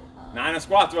 9 on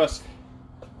squat thrust.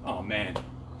 Oh, man.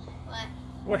 What?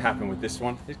 What happened with this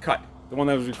one? It cut. The one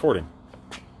that was recording.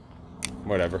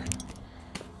 Whatever.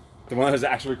 The one that was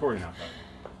actually recording now.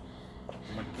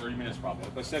 It went to 30 minutes probably.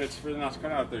 Like I said, it's really not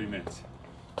cut out at 30 minutes.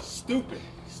 Stupid.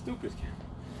 Stupid camera.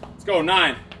 Let's go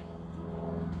 9.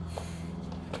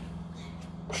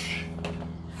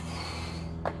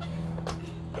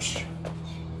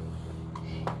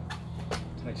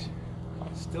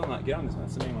 Still not get on this one.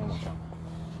 That's the main one I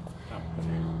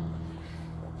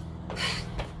want.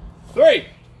 3,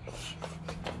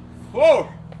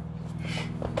 4,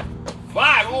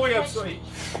 5, all the way up straight.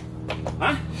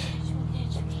 Huh?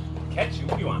 Catch you?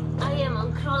 What do you want? I am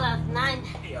on crawl out 9.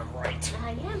 Yeah, right.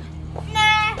 I am.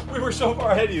 Nah. We were so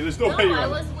far ahead of you. There's no No, way you're I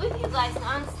on. was with you guys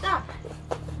non-stop.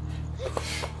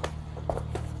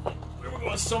 We were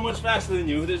going so much faster than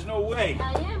you. There's no way.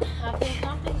 I am. I've been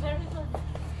counting very good.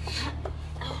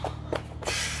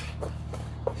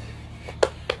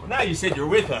 Well, now you said you're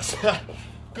with us.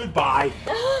 Goodbye.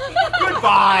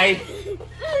 Goodbye.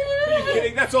 Are you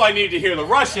kidding? That's all I needed to hear. The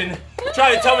Russian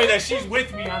trying to tell me that she's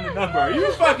with me on the number. Are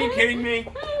you fucking kidding me?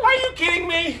 Are you kidding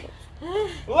me?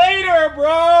 Later,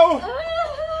 bro.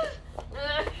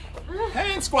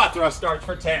 And squat thrust starts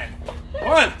for 10.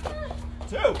 1,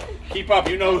 2. Keep up.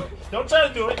 You know. Don't try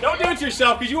to do it. Don't do it to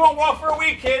yourself because you won't walk for a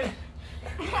week, kid.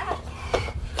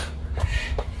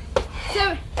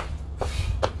 7.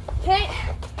 8.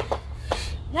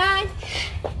 9.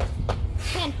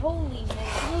 10. Holy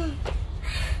man.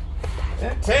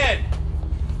 And 10.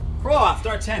 Roll out,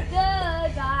 start 10. The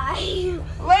guy.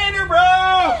 Later, bro!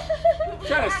 I'm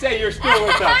trying to say you're still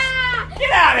with us.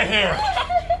 Get out of here!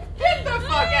 Get the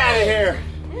fuck out of here!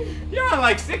 You're on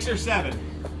like 6 or 7.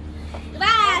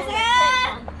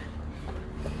 Bye,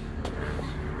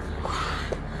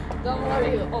 Don't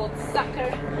worry, you old sucker.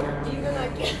 You're gonna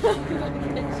get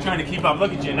Just trying to keep up.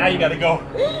 Look at you. Now you gotta go.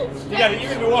 You're gonna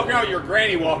be walking out with your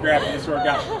granny walker after this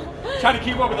workout. Trying to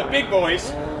keep up with the big boys.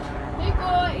 Big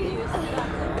boy.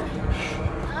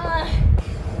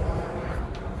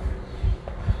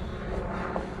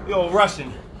 The old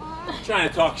Russian. Trying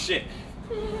to talk shit.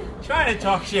 Trying to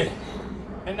talk shit.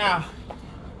 And now,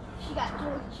 She got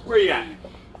torched. where you at?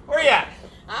 Where you at?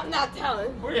 I'm not telling.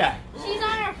 Where you at? She's on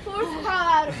her 4th crawl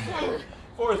out of 10.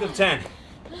 4th of 10.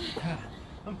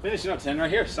 I'm finishing up 10 right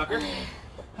here, sucker.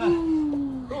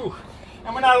 Ooh.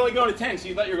 And we're not only going to 10, so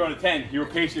you thought you were going to 10. You were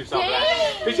pacing yourself back.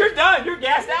 Because you're done. You're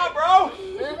gassed out, bro.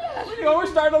 We're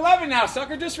starting 11 now,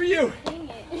 sucker, just for you. Dang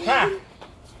it. Ha.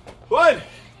 1,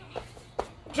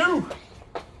 2,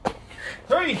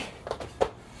 3,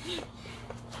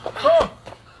 4,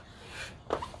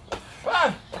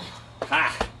 5.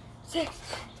 Ha. 6,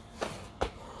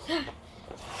 7,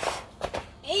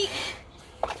 8,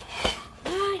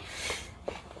 9,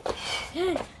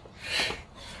 10,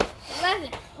 11.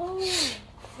 Holy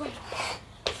crap.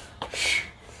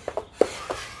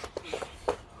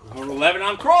 Number 11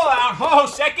 on crawl out. Oh,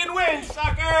 second win,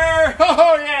 sucker.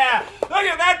 Oh, yeah. Look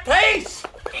at that pace.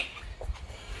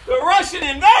 The Russian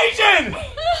invasion.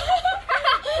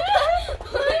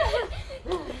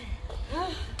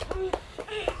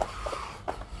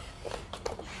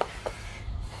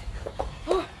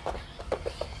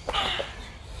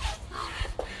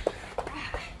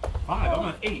 I'm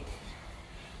on 8,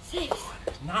 6,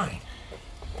 9,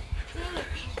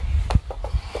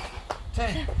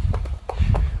 10.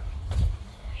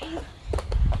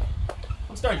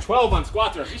 I'm starting 12 on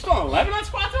squat thrust. You still on 11 on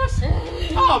squat thrust?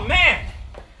 Oh man!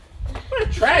 What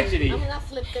a tragedy! I'm gonna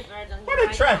flip the bird on you What a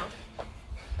right tragedy!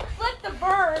 flip the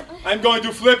bird. I'm going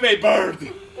to flip a bird.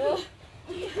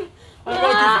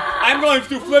 I'm going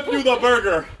to flip you the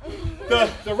burger.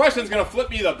 The Russian's gonna flip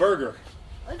me the burger.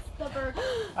 What's the bird?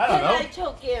 I don't Can I know.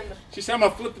 choke him? She said I'm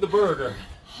gonna flip the burger.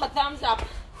 A thumbs up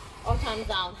or thumbs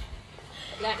down.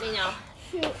 Let me know.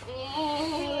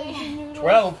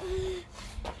 12.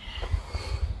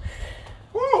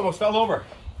 Woo, almost fell over.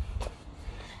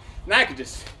 Now I can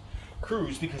just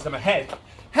cruise because I'm ahead.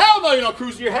 Hell no, you don't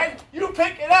cruise in your head. You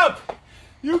pick it up.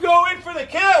 You go in for the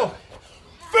kill.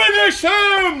 Finish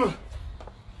him!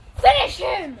 Finish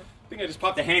him! I think I just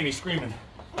popped a hammy screaming.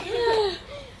 I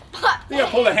think I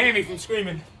pulled a hammy from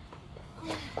screaming.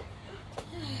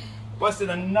 Busted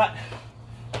a nut.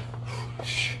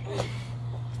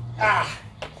 Ah.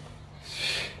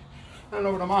 I don't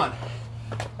know what I'm on.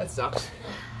 That sucks.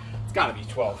 It's gotta be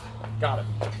 12. Gotta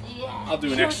be. Yeah. I'll do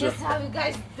an sure, extra. That's how you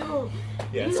guys do.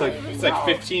 Yeah, You it's don't like even it's like know.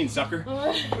 15, sucker.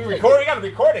 We record. We got a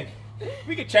recording.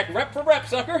 We can check rep for rep,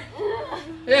 sucker.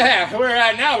 Yeah, where we're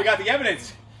at now. We got the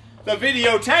evidence. The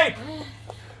videotape.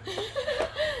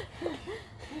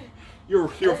 Your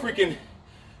freaking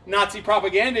Nazi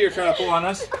propaganda you're trying to pull on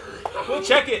us. We'll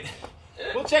check it.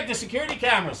 We'll check the security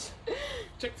cameras.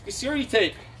 Check the security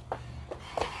tape.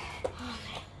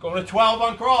 Going to 12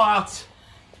 on crawlouts.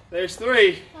 There's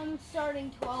 3. I'm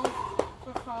starting 12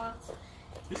 for crawlouts.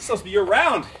 This is supposed to be your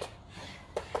round.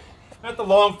 Not the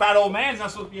long, fat old man's not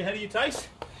supposed to be ahead of you, Tice.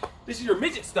 This is your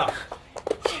midget stuff.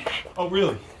 Oh,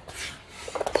 really?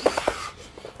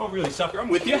 Oh, really, sucker? I'm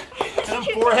with you. And I'm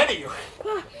 4 ahead of you.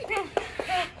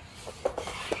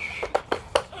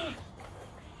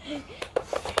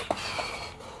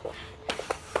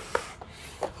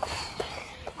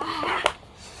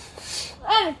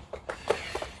 Hey.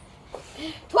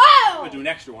 I'm 12! going to do an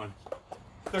extra one.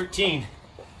 13.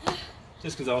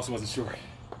 Just because I also wasn't sure.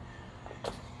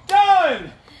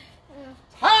 Done!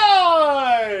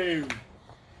 Time!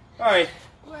 All right.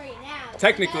 Where are you now?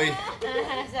 Technically,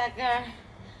 Sucker.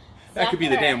 that could be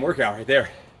the damn workout right there.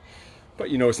 But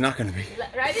you know it's not going to be.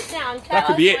 Write it down. Tell That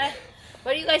could us be it.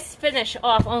 Where do you guys finish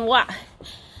off on what?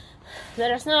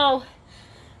 Let us know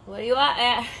where you are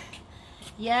at.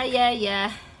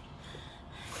 Yeah.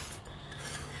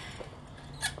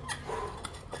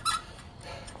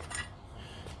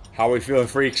 How are we feeling,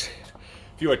 freaks?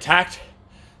 If you attacked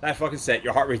that fucking set,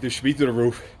 your heart rate should be through the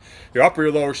roof. Your upper,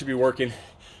 your lower should be working.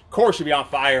 Core should be on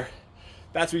fire.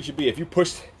 That's where you should be. If you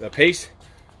pushed the pace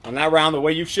on that round the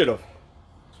way you should have.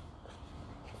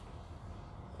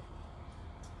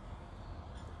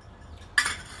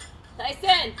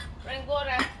 Tyson, bring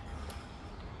water.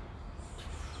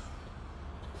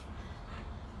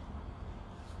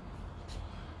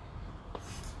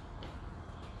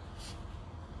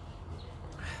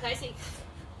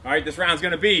 All right, this round's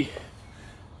gonna be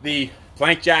the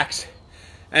plank jacks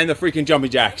and the freaking jumping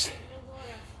jacks.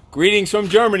 Greetings from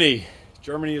Germany.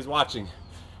 Germany is watching.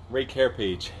 Ray Care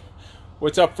page.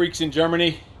 What's up, freaks in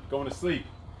Germany? Going to sleep.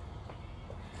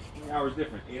 How many hours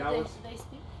different? 8 hours? They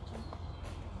speak?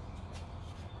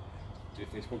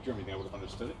 If they spoke German, I would have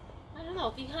understood it. I don't know.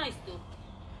 Big highs do.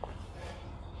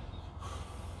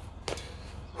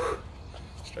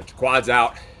 Stretch your quads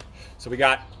out. So we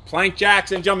got plank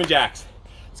jacks and jumping jacks.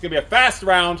 It's gonna be a fast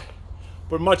round,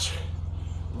 but much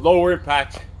lower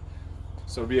impact.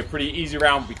 So it'll be a pretty easy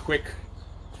round, be quick.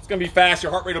 It's gonna be fast,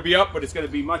 your heart rate will be up, but it's gonna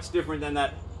be much different than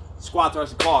that squat,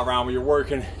 thrust, and call round where you're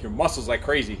working your muscles like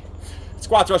crazy.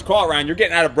 Squat, thrust, call round, you're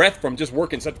getting out of breath from just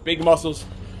working such big muscles,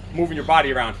 moving your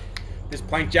body around. This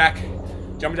plank jack,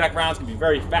 jumping jack round is gonna be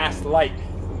very fast, light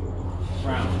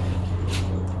round.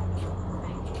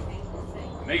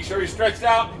 Make sure you're stretched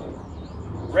out,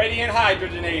 ready and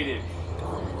hydrogenated.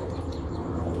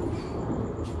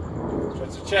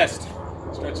 Stretch the chest,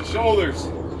 stretch the shoulders,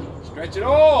 stretch it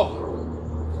all.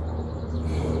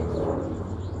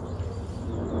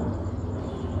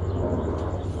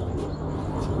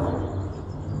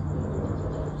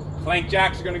 Plank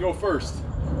jacks are going to go first.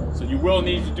 So you will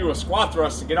need to do a squat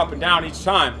thrust to get up and down each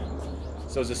time.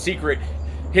 So there's a secret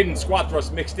hidden squat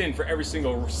thrust mixed in for every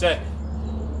single set,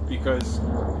 because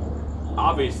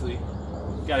obviously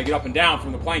you got to get up and down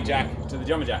from the plank jack to the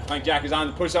jumping jack. Plank jack is on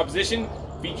the push-up position,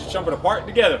 feet just jumping apart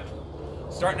together.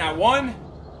 Starting at 1,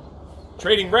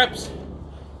 trading reps,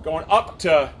 going up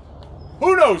to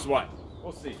who knows what.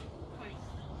 We'll see.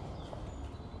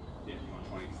 Yeah, you want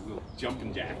 20 little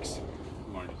jumping jacks.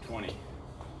 You want to do 20.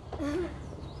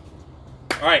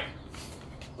 All right,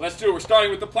 let's do it. We're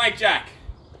starting with the plank jack.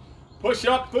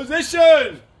 Push-up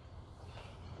position.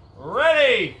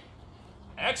 Ready.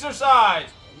 Exercise.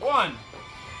 1,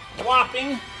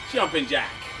 whopping jumping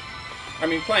jack. I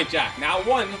mean plank jack. Now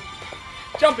 1,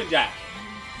 jumping jack.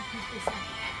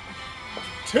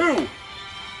 2.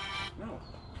 No.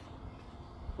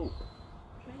 Who?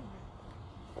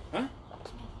 Huh?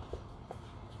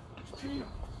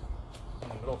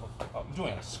 I'm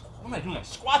doing what am I doing a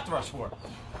squat thrust for?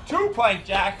 2 plank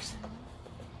jacks.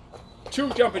 2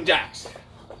 jumping jacks.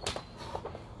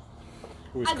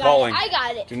 Who is calling? I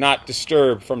got it. Do not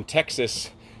disturb from Texas.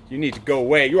 You need to go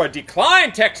away. You are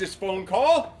declined, Texas phone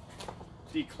call.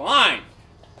 Decline.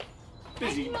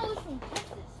 Busy. I know it's from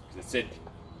Texas. It said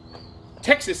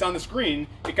Texas on the screen.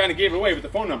 It kind of gave it away with the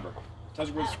phone number. Tells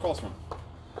you where this call's from.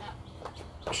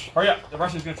 Hurry up. The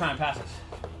Russian's going to try and pass us.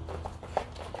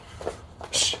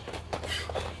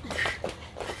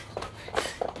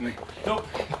 Nope. Nope.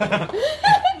 That's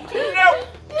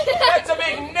a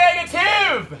big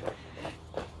negative.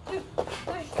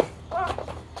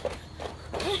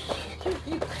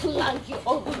 You clunky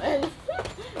old man.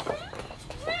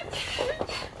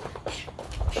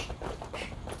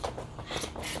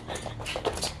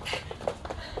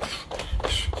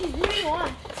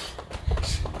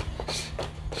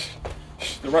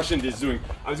 The Russian is doing.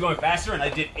 I was going faster and I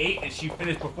did 8 and she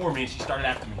finished before me and she started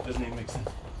after me. It doesn't even make sense.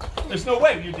 There's no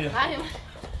way you did. I am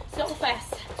so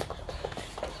fast.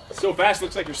 So fast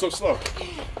looks like you're so slow.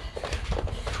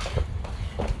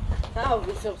 That would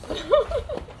be so slow.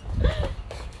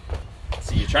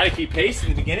 See, you try to keep pace in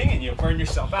the beginning and you burn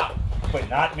yourself out. But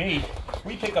not me.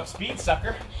 We pick up speed,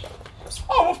 sucker.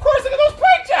 Oh, of course, look at those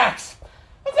plank jacks.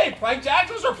 Those ain't plank jacks,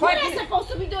 those are plank. We're not supposed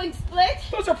to be doing splits.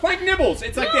 Those are plank nibbles.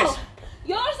 It's like this.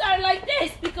 Yours are like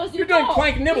this because You're doing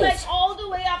plank nibbles. Like all the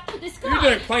way up to the sky. You're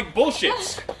doing plank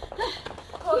bullshits.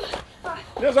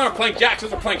 Those aren't plank jacks,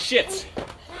 those are plank shits.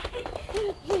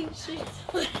 Plank shit.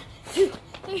 1, 2,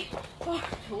 3, 4.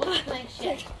 What? Plank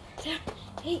shit. 7,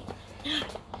 8, 9.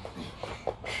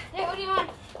 Hey, what do you want?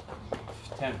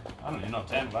 10. I don't even know.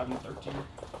 10, 11, 13.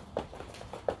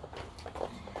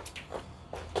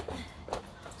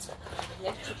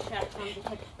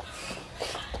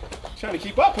 Trying to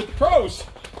keep up with the pros.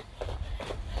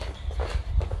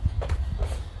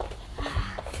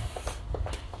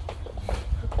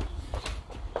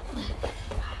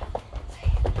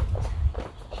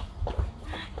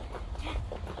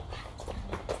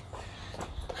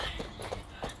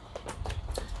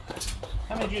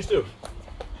 How many did you just do?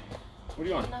 What are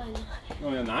you on? 9. You're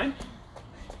only on 9?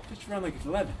 Just around like it's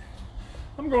 11.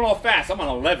 I'm going all fast. I'm on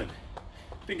 11.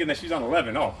 Thinking that she's on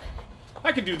 11. Oh,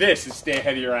 I can do this and stay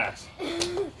ahead of your ass.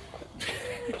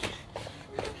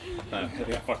 I think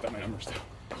I fucked up my numbers though.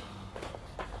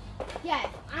 Yeah,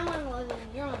 I'm on 11.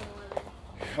 You're on 11.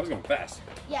 I was going fast.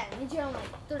 Yeah, it means you're on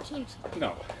like 13.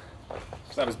 No.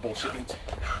 Because that was bullshit.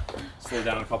 Slow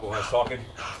down a couple when I was talking.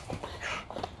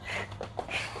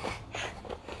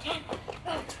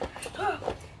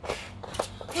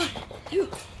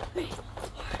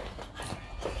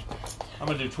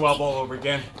 going to do 12 all over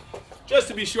again. Just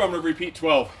to be sure, I'm going to repeat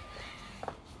 12.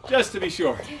 Just to be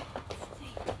sure.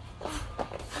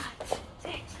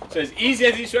 So as easy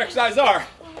as these exercises are,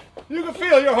 you can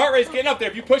feel your heart rate's getting up there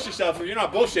if you push yourself, if you're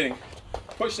not bullshitting.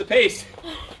 Push the pace.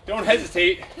 Don't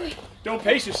hesitate. Don't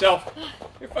pace yourself.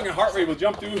 Your fucking heart rate will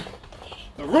jump through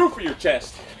the roof of your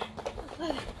chest.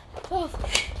 12,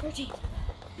 13.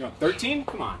 You want 13?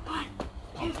 Come on. I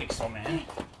don't think so, man.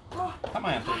 How am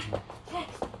I on 13? 6,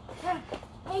 7,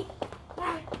 8,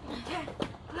 9, 10,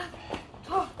 11,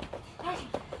 12, 13,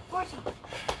 14.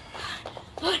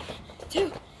 1,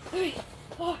 2, 3,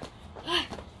 4, 5,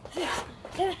 6,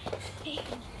 7, 8.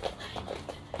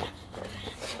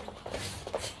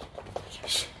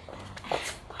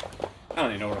 I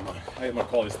don't even know what I'm on. I'm going to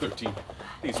call this 13. I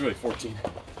think it's really 14.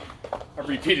 I've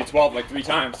repeated 12 like 3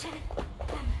 times.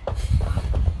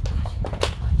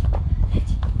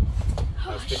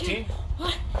 That was 15?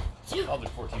 1, 2, I'll do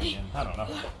 14 again. I don't know.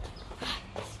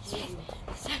 6,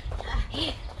 7,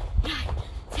 8, 9,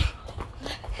 10,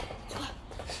 11, 12,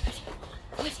 13,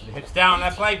 14. The hips down,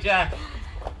 that plank jack.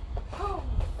 Oh,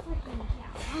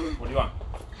 freaking What do you want?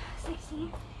 16,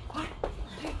 1,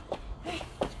 2, 3,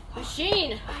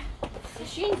 Machine.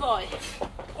 Machine boy.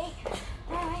 8,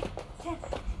 9, 10,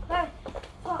 11,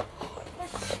 12,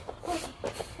 13, 14,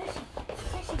 15,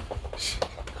 16.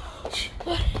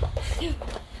 1, 2,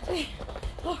 3,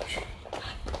 4, 5,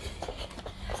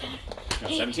 6,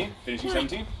 7, 17? Finishing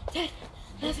 17? 10,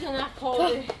 He's gonna hold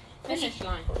the finish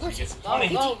line. She gets Go,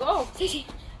 20. go, go. 16,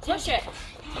 Push it.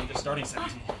 I'm just starting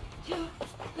 17. 2,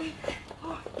 3,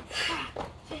 4, 5,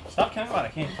 6. Stop counting out. I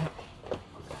can't count.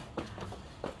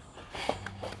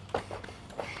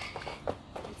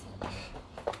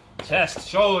 Chest,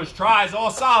 shoulders, tries, all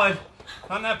solid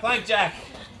on that plank jack.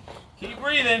 Keep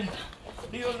breathing.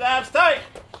 Keep those abs tight.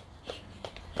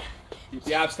 Keep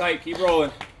the abs tight. Keep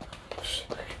rolling.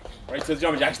 Right to the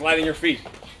jumping jacks. Light in your feet.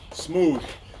 Smooth.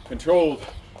 Controlled.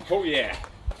 Oh yeah.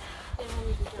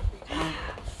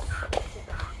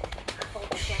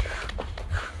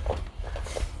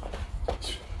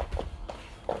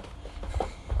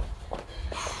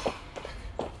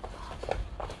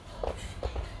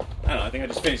 I don't know. I think I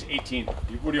just finished 18.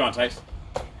 What do you want, Tice? Is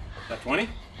that 20?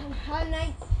 I'm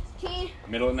 19.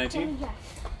 Middle of 19? Yes.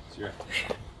 So you're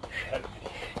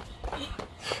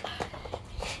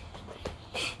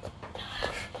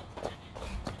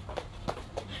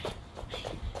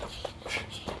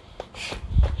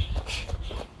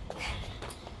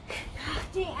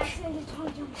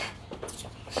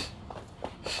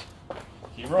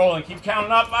keep rolling. Keep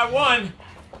counting up by 1.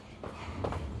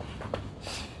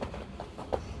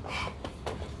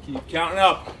 Keep counting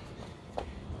up.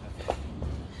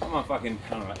 I'm on fucking,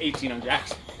 I don't know, 18 on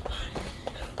jacks.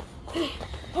 3,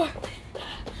 4.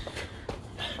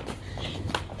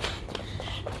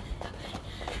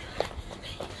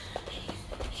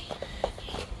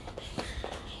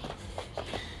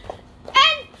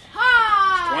 And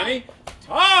time! 20?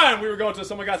 Time! We were going till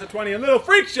someone got to 20. A little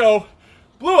freak show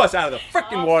blew us out of the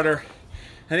freaking water.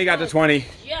 And he got to 20.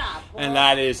 Yeah, boy. And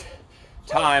that is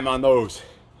time on those.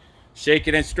 Shake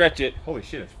it and stretch it. Holy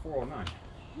shit, it's 4:09.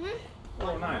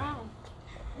 4:09. Wow.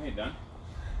 We ain't done.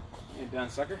 We ain't done,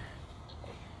 sucker.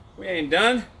 We ain't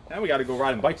done. Now we got to go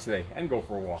riding bikes today and go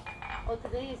for a walk. Oh,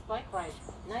 today is bike ride.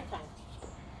 Nighttime.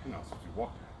 No, so if you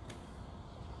walk.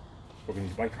 We're going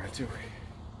to need a bike ride too.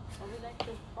 So we like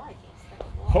to bike instead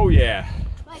of walk. Oh yeah.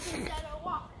 Like instead of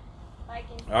walk. Bike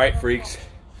instead All right, of freaks. walk.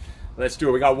 Let's do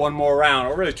it. We got one more round,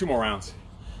 or really 2 more rounds.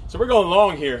 So we're going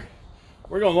long here.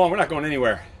 We're going long. We're not going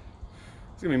anywhere.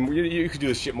 It's gonna be, you could do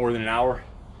this shit more than an hour.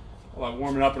 All that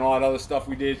warming up and all that other stuff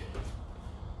we did.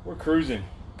 We're cruising.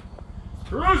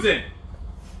 Cruising!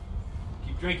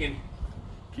 Keep drinking.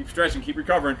 Keep stretching. Keep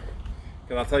recovering.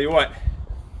 Because I'll tell you what.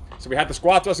 So we had the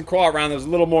squat, thrust, and crawl round. There was a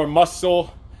little more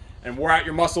muscle and wore out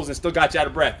your muscles and still got you out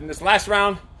of breath. And this last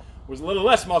round was a little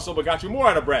less muscle but got you more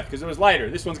out of breath because it was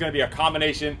lighter. This one's going to be a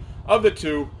combination of the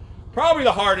two. Probably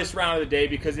the hardest round of the day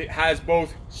because it has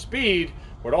both speed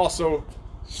but also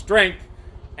strength,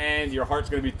 and your heart's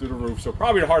going to be through the roof. So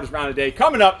probably the hardest round of the day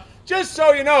coming up, just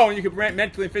so you know, and you can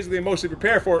mentally, physically, and emotionally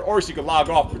prepare for it, or so you can log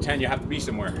off and pretend you have to be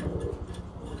somewhere.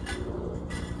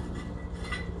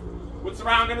 What's the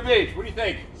round going to be? What do you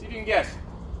think? See if you can guess.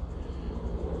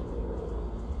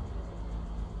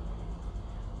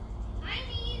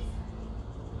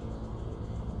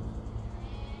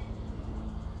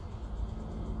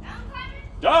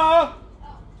 Duh!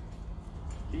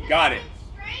 He got it.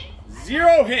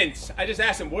 0 hints. I just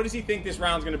asked him, what does he think this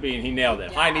round's going to be? And he nailed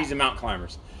it. High knees and mountain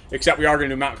climbers. Except we are going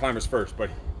to do mountain climbers first.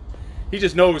 But he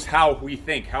just knows how we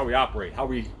think, how we operate, how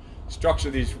we structure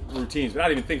these routines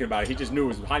without even thinking about it. He just knew it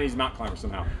was high knees mountain climber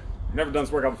somehow. Never done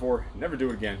this workout before, never do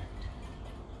it again.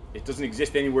 It doesn't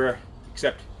exist anywhere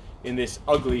except in this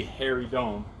ugly, hairy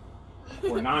dome.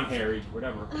 Or non-hairy,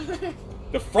 whatever.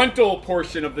 The frontal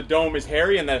portion of the dome is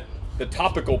hairy and the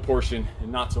topical portion is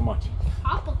not so much.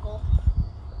 Topical.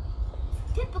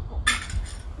 Typical.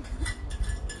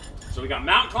 So we got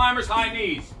mountain climbers, high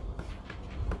knees.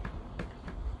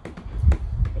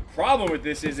 The problem with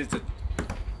this is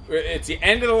it's the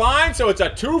end of the line, so it's a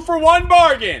 2-for-1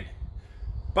 bargain.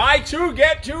 Buy 2,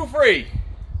 get 2 free.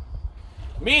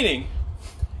 Meaning,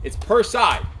 it's per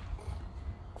side.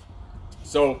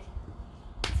 So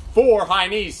 4 high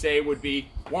knees, say, would be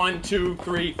 1, 2,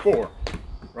 3, 4.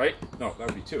 Right? No, that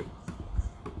would be 2.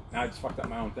 Now I just fucked up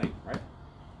my own thing, right?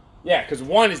 Yeah, because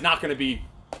 1 is not going to be,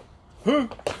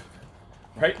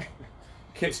 right?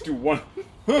 Can't just do 1,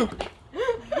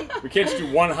 We can't just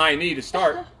do 1 high knee to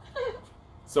start.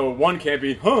 So 1 can't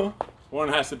be, 1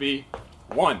 has to be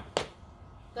 1.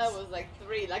 That was like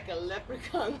 3, like a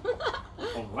leprechaun.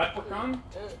 A leprechaun?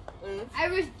 I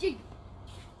was jig.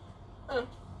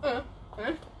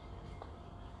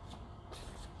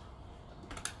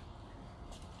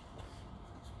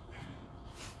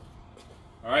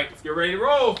 All right, let's get ready to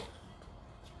roll.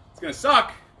 It's gonna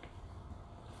suck.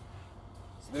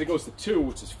 So then it goes to 2,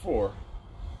 which is 4.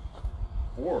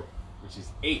 4, which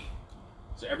is 8.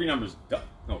 So every number is,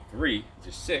 no, 3, which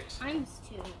is 6. Times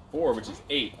 2. 4, which is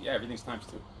 8. Yeah, everything's times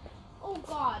 2. Oh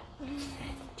God.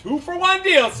 2-for-1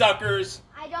 deal, suckers.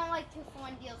 I don't like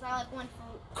 2-for-1 deals. I like 1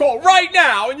 for. Call right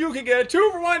now and you can get a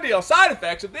 2-for-1 deal. Side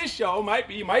effects of this show might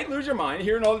be you might lose your mind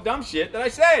hearing all the dumb shit that I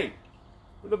say.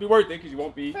 But it'll be worth it because you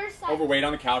won't be overweight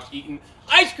on the couch eating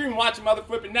ice cream watching mother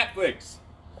flipping Netflix.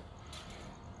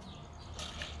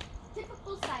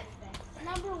 Typical side effects.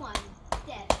 Number 1,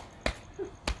 dead.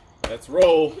 Let's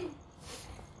roll.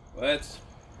 Let's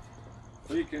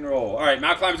freaking roll. All right,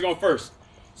 mountain climber's going first.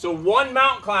 So 1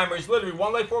 mountain climber is literally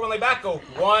 1 leg forward, 1 leg back. Go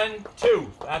 1,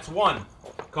 2. That's 1.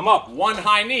 Come up. 1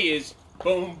 high knee is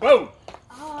boom, boom.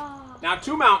 Oh. Now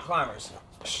 2 mountain climbers.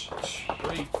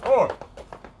 3, 4.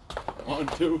 1,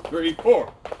 2, 3,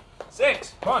 4.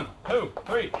 6. 1, 2,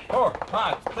 3, 4,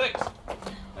 5, 6.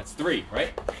 That's 3,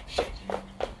 right?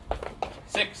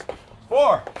 6,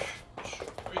 4.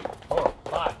 3, 4,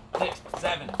 5, 6,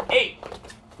 7, 8.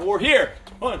 4 here.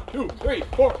 1, 2, 3,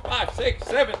 4, 5, 6,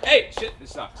 7, 8. Shit, this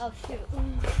sucks. Oh shoot.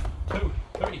 2,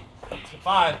 3,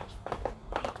 5.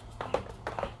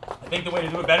 I think the way to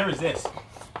do it better is this.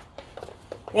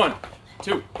 1,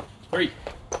 2, 3,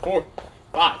 4,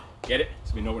 5. Get it?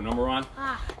 So we know what number we're on.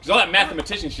 Because all that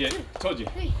mathematician shit, I told you.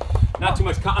 Not too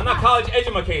much. I'm not college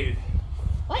educated.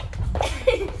 What?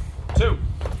 2,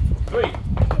 3,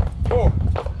 4,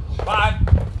 5,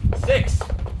 6.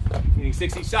 Meaning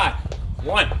 6 each side.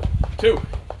 1, 2,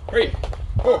 3,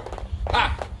 4,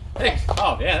 5, 6.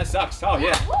 Oh yeah, that sucks. Oh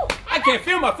yeah. I can't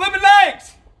feel my flipping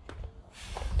legs.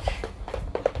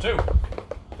 2,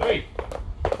 3,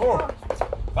 4,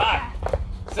 5,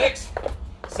 6,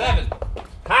 7.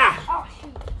 Ha! Oh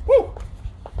shoot. Woo!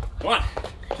 1,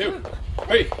 2,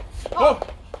 3, 4,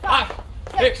 5,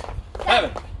 6,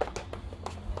 7.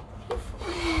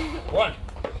 1,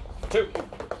 2,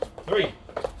 3,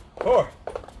 4,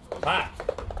 5,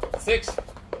 6,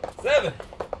 7,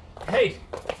 8.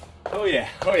 Oh yeah,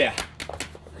 oh yeah.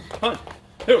 1,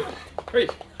 2, 3,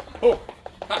 4,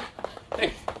 5,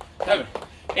 6, 7,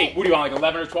 8. What do you want, like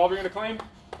 11 or 12 you're going to claim?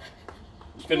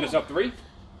 You fitting this up 3?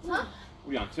 Huh? What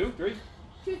are you on, 2, 3?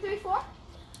 2, 3, 4.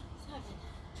 7.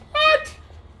 What?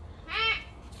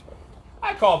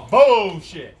 I call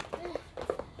bullshit.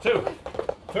 2,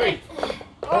 3,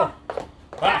 4,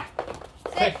 5,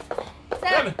 6,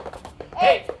 7,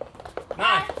 8,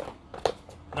 9.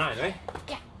 9, right?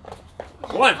 Yeah.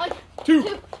 1, 2,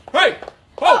 3,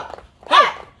 4, hey,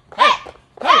 hey,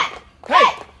 hey.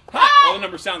 All the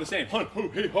numbers sound the same. 1, 2,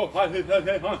 3, 4, 5, 6, 7,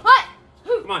 8, 1. What?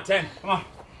 Come on, 10. Come on.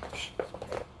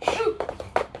 2,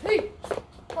 3,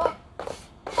 4,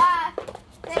 5,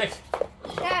 6.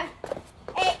 7,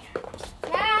 8,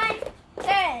 9,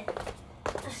 10.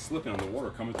 Slipping on the water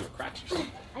coming through the cracks or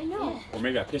something. I know. Or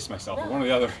maybe I pissed myself, or one or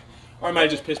the other. Or I might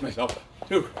have just pissed myself.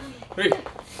 2, 3,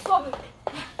 4,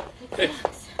 6,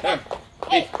 7,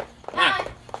 8, 9,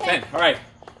 10. All right.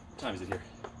 What time is it here?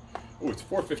 Oh, it's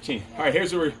 4:15. All right,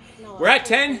 here's where we're at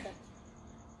 10.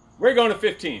 We're going to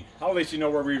 15. I'll let you know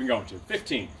where we're even going to.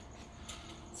 15.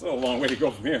 It's a little long way to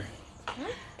go from here.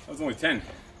 That was only 10.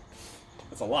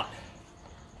 That's a lot.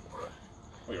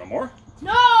 Oh, you want more?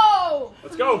 No!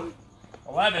 Let's go.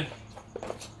 11.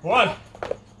 1,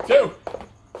 2,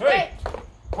 3,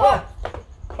 4,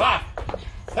 5,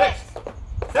 6,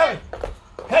 7,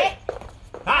 8,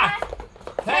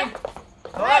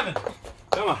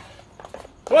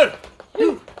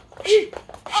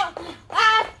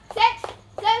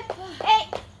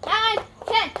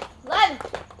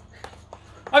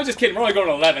 just kidding. We're only going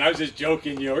to 11. I was just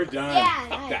joking. We're done. Yeah,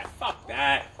 Fuck nice. that. Fuck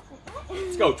that.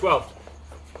 Let's go. 12.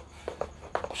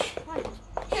 1,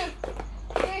 2,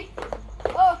 3,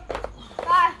 4,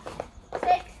 5,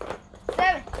 6,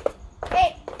 7,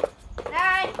 8,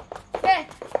 9, 10,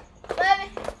 11,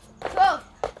 12.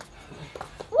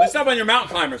 Let's stop on your mountain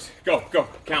climbers. Go, go,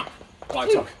 count. While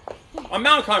I talk. On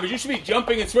mountain climbers, you should be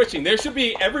jumping and switching. There should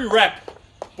be every rep.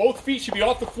 Both feet should be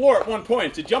off the floor at one point.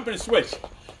 It's a jump and a switch.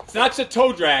 It's not just a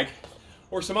toe drag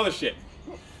or some other shit.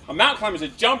 A mountain climber is a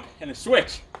jump and a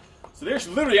switch. So there's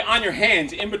literally on your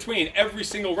hands in between every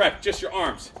single rep, just your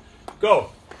arms. Go.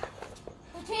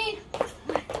 15,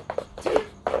 2,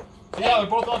 See how they're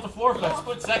both off the floor for that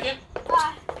split second?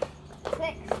 5, 6,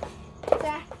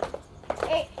 7,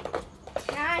 8,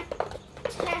 9,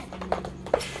 10,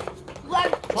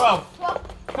 11, 12.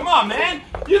 12. Come on, man.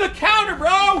 You're the counter,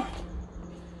 bro.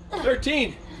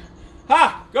 13.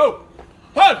 Ha, go.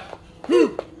 Hun.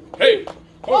 Hoo. Hey.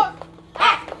 Ho.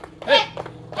 Ha. Hey.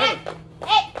 10,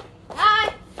 8, 9,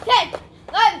 10,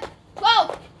 11,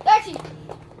 12, 13.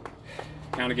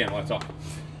 Count again while I talk.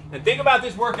 And think about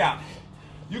this workout.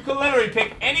 You can literally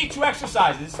pick any two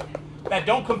exercises that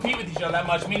don't compete with each other that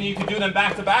much, meaning you can do them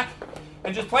back to back,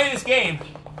 and just play this game.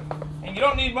 And you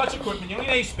don't need much equipment, you don't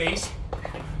need any space.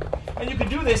 And you can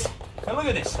do this, and look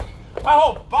at this. My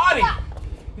whole body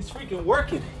is freaking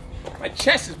working. My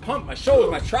chest is pumped, my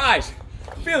shoulders, my tries.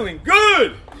 Feeling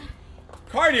good.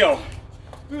 Cardio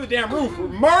through the damn roof. We're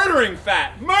murdering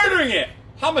fat, murdering it.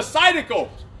 Homicidal. What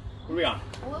are we on?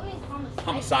 What means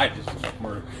homicide? Homicide is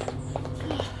murder.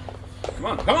 Come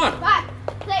on, come on. 5,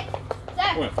 6,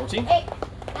 7, What, 14? 8,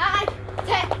 9,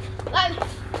 10, 11,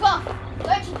 12,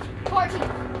 13, 14,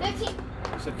 15.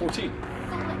 I said 14.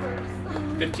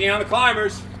 Some 15 on the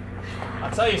climbers.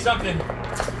 I'll tell you something. 2,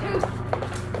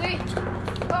 3,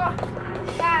 4,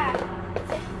 5,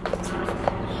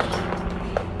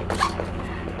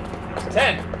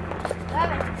 10.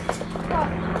 11, 12,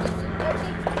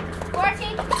 13,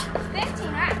 14,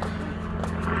 15. Right.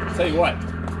 I'll tell you what.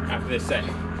 After this set.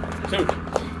 2,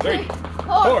 3,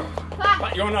 4,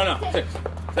 5. No. 6,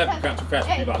 7. Count too fast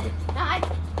for 8, you, Bob. 9,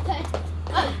 10,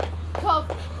 11, 12,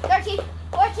 13,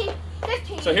 14,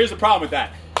 15. So here's the problem with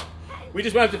that. We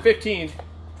just went up to 15,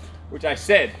 which I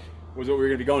said was what we were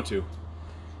going to be going to.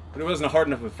 But it wasn't hard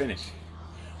enough of a finish.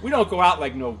 We don't go out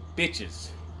like no bitches.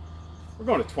 We're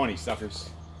going to 20, suckers.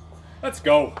 Let's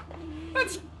go.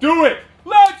 Let's do it.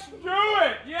 Let's do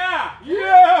it. Yeah.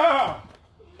 Yeah.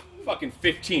 Fucking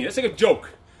 15. That's like a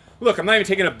joke. Look, I'm not even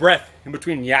taking a breath in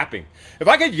between yapping. If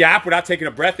I could yap without taking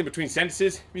a breath in between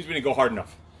sentences, it means we didn't go hard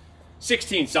enough.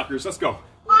 16, suckers. Let's go.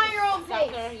 On your own pace.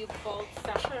 Sucker, you bold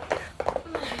sucker.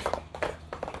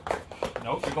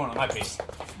 Nope, you're going on my pace.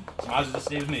 So might as well just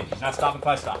stay with me. He's not stopping if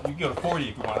I stop. You can go to 40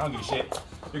 if you want. I don't give a shit.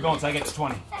 You're going until I get to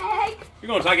 20. Egg. You're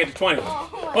going until I get to 20. Oh,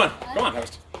 Come on, come on,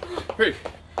 Host. 3,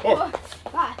 4. 4,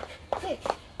 5, 6,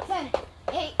 7,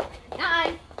 8,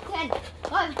 9, 10,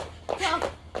 11,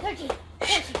 12, 13,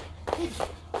 14, 15,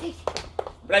 16.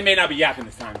 But I may not be yapping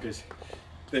this time because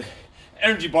the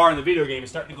energy bar in the video game is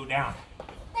starting to go down.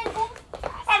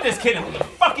 I'm just kidding. We can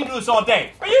fucking do this all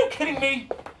day. Are you kidding me?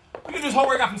 We can do this whole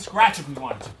workout from scratch if we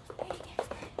wanted to.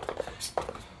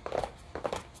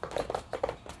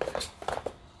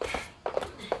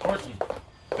 14,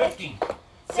 15,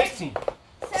 16,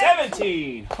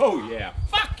 17. Oh yeah.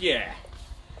 Fuck yeah.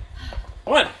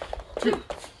 1, 2, 3,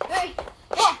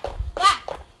 4,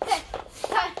 5, 6,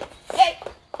 7, 8,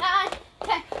 9,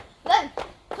 10, 11,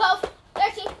 12,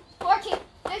 13, 14,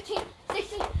 15,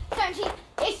 16, 17,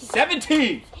 18.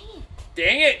 17.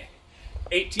 Dang it.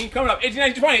 18 coming up. 18,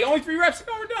 19, 20. Only 3 reps.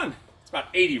 No, we're done. It's about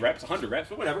 80 reps, 100 reps,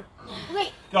 but whatever.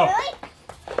 Wait, Go. really?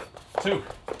 2,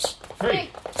 3. 3,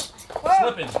 4,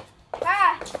 Slipping.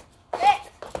 5, 6,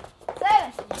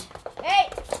 7, 8,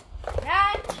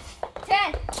 9,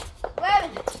 10,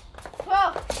 11,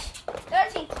 12,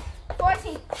 13,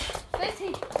 14,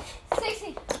 15,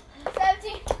 16,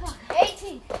 17,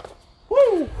 18.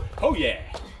 Woo. Oh yeah.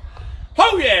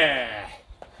 Oh yeah.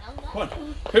 1,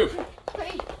 2.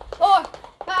 3, 4,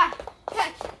 5, 6,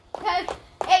 7,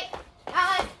 8,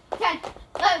 9, 10,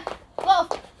 11, 12,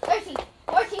 13,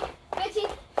 14, 15,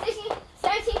 16,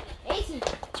 17, 18.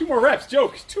 2 more reps.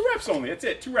 Joke. 2 reps only. That's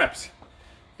it. 2 reps.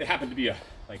 They happen to be a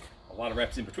lot of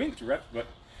reps in between the 2 reps, but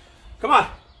come on.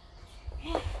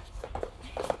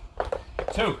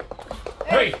 2,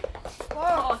 3.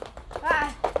 4,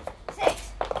 5,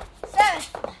 6, 7,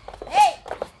 8,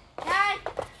 9,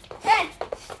 10,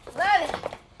 11,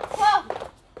 12,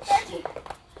 13,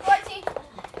 14,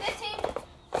 15,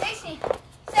 16,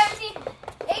 17,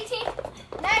 18,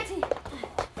 19.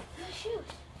 Shoot.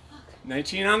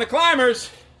 19 on the climbers.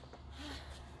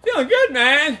 Feeling good,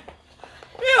 man.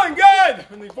 Feeling good.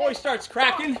 When the voice starts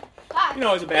cracking, you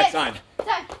know it's a bad sign.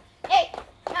 7, 8,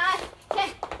 9, 10,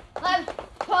 11,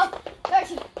 12,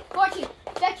 13, 14,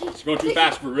 15. It's going too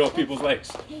fast for real people's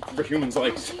legs, for humans'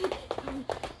 legs.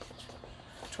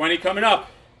 20 coming up.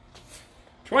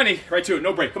 20, right to it,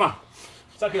 no break. Come on.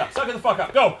 Suck it up. Suck it the fuck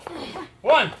up. Go.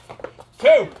 1,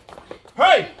 2,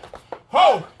 3,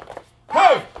 4,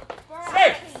 5,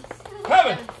 6,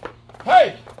 7,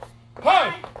 8,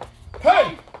 9,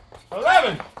 10,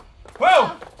 11,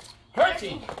 12,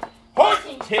 13,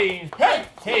 14, 15,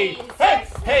 16,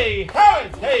 17,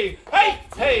 18,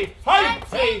 19.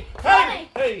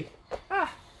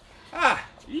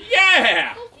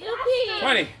 Yeah!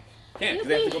 20. Can't, because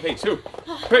they have to go pay 2,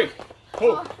 3,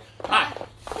 4, 5,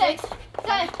 6,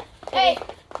 7, 8,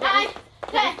 9,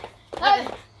 10,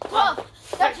 11, 12,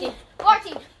 13,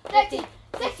 14, 15,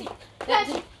 16,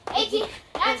 17, 18,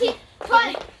 19,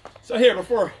 20. So here,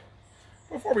 before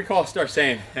we start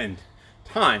saying end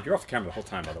time, you're off the camera the whole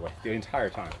time, by the way, the entire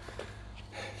time.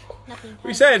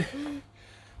 We said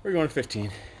we're going to 15,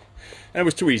 and it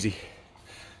was too easy.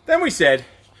 Then we said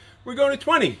we're going to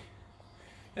 20,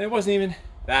 and it wasn't even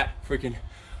that freaking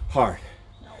hard.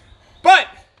 But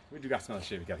we do got some other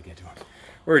shit we got to get to.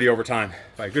 We're already over time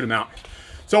by a good amount.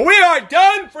 So we are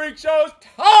done, freak shows.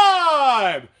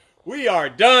 Time! We are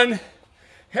done.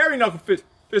 Hairy knuckle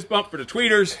fist bump for the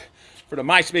tweeters, for the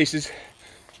MySpaces,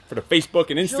 for the Facebook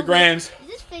and Instagrams. Is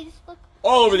this Facebook?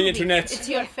 All over the internet. It's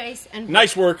your face and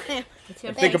nice work. It's your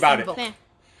And think face about and it. book.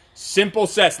 Simple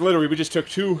sets. Literally, we just took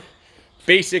 2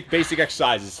 basic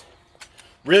exercises.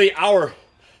 Really,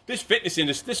 this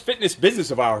fitness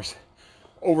business of ours,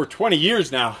 over 20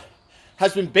 years now,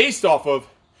 has been based off of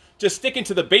just sticking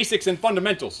to the basics and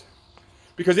fundamentals.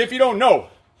 Because if you don't know,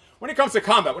 when it comes to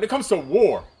combat, when it comes to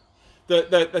war,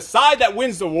 the side that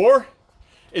wins the war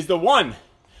is the one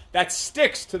that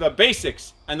sticks to the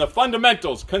basics and the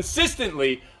fundamentals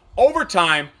consistently over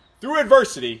time through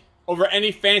adversity over any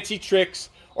fancy tricks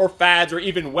or fads or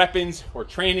even weapons or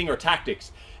training or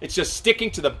tactics. It's just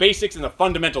sticking to the basics and the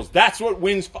fundamentals. That's what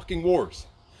wins fucking wars.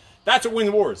 That's what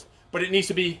wins wars. But it needs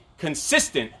to be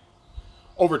consistent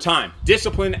over time.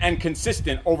 Disciplined and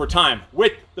consistent over time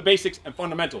with the basics and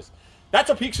fundamentals. That's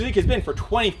what Physique has been for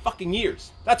 20 fucking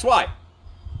years. That's why.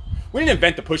 We didn't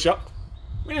invent the push-up.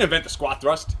 We didn't invent the squat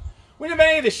thrust. We didn't invent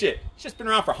any of this shit. It's just been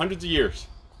around for hundreds of years.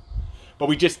 But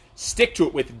we just stick to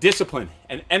it with discipline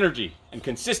and energy and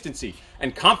consistency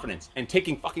and confidence and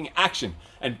taking fucking action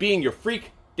and being your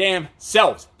freak damn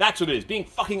selves. That's what it is. Being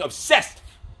fucking obsessed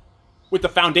with the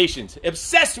foundations.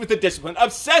 Obsessed with the discipline.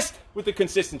 Obsessed with the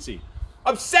consistency.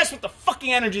 Obsessed with the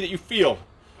fucking energy that you feel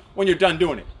when you're done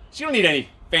doing it. So you don't need any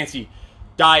fancy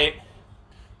diet,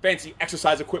 fancy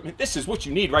exercise equipment. This is what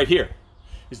you need right here.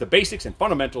 Is the basics and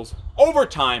fundamentals over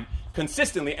time,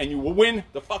 consistently, and you will win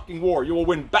the fucking war. You will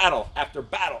win battle after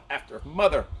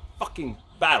mother fucking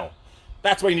battle.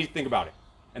 That's why you need to think about it.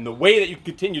 And the way that you can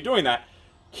continue doing that,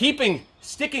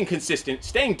 sticking consistent,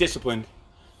 staying disciplined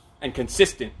and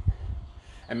consistent,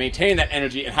 and maintaining that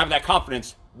energy and having that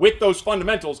confidence with those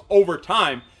fundamentals over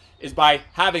time is by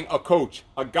having a coach,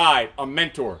 a guide, a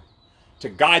mentor to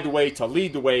guide the way, to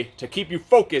lead the way, to keep you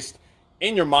focused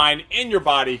in your mind, in your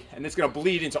body, and it's going to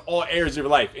bleed into all areas of your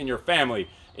life, in your family,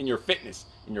 in your fitness,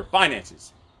 in your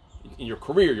finances, in your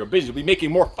career, your business. You'll be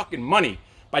making more fucking money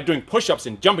by doing push-ups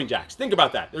and jumping jacks. Think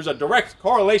about that. There's a direct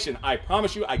correlation. I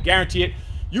promise you, I guarantee it.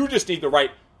 You just need the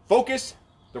right focus,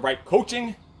 the right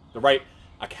coaching, the right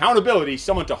accountability,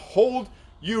 someone to hold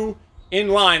you in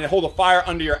line and hold a fire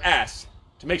under your ass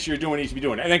to make sure you're doing what you need to be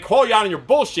doing. And then call you out on your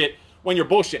bullshit when you're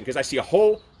bullshitting, because I see a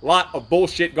whole lot of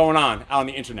bullshit going on out on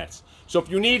the internet. So if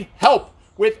you need help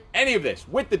with any of this,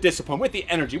 with the discipline, with the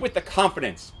energy, with the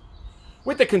confidence,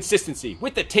 with the consistency,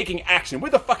 with the taking action,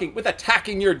 with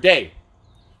attacking your day,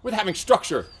 with having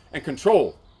structure and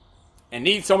control, and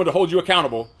need someone to hold you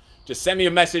accountable, just send me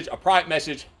a message, a private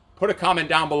message, put a comment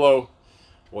down below.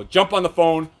 We'll jump on the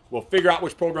phone. We'll figure out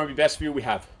which program will be best for you. We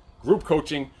have group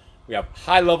coaching. We have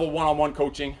high-level one-on-one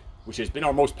coaching, which has been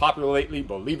our most popular lately.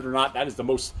 Believe it or not, that is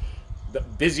the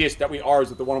busiest that we are, is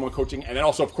with the one-on-one coaching. And then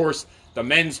also, of course, the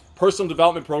men's personal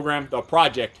development program, the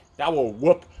project, that will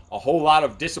whoop a whole lot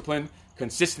of discipline,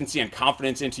 consistency, and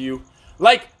confidence into you.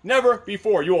 Like never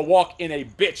before, you will walk in a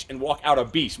bitch and walk out a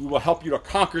beast. We will help you to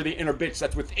conquer the inner bitch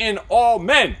that's within all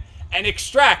men and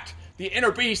extract the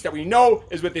inner beast that we know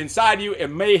is within inside you. It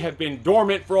may have been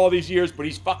dormant for all these years, but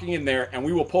he's fucking in there, and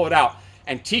we will pull it out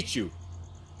and teach you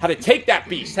how to take that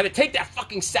beast, how to take that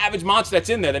fucking savage monster that's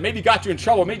in there that maybe got you in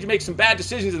trouble, made you make some bad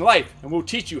decisions in life, and we'll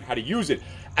teach you how to use it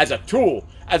as a tool,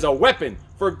 as a weapon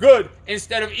for good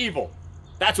instead of evil.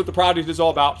 That's what the project is all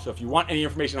about. So if you want any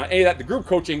information on any of that, the group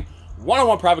coaching,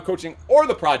 one-on-one private coaching, or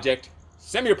the project,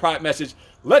 send me a private message.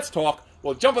 Let's talk.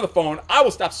 We'll jump on the phone. I will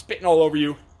stop spitting all over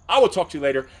you. I will talk to you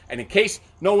later. And in case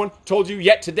no one told you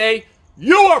yet today,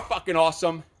 you are fucking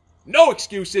awesome. No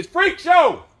excuses. Freak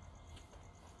show!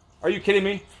 Are you kidding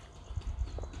me?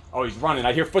 Oh, he's running.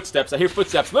 I hear footsteps. I hear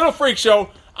footsteps. Little freak show.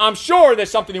 I'm sure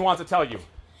there's something he wants to tell you.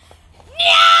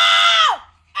 No!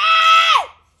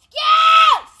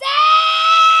 Excuses!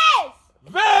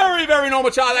 Very, very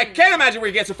normal child. I can't imagine where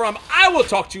he gets it from. I will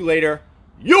talk to you later.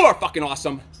 You are fucking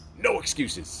awesome. No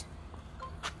excuses.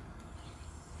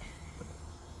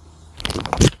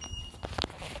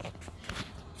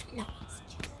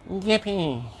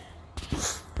 Yippee.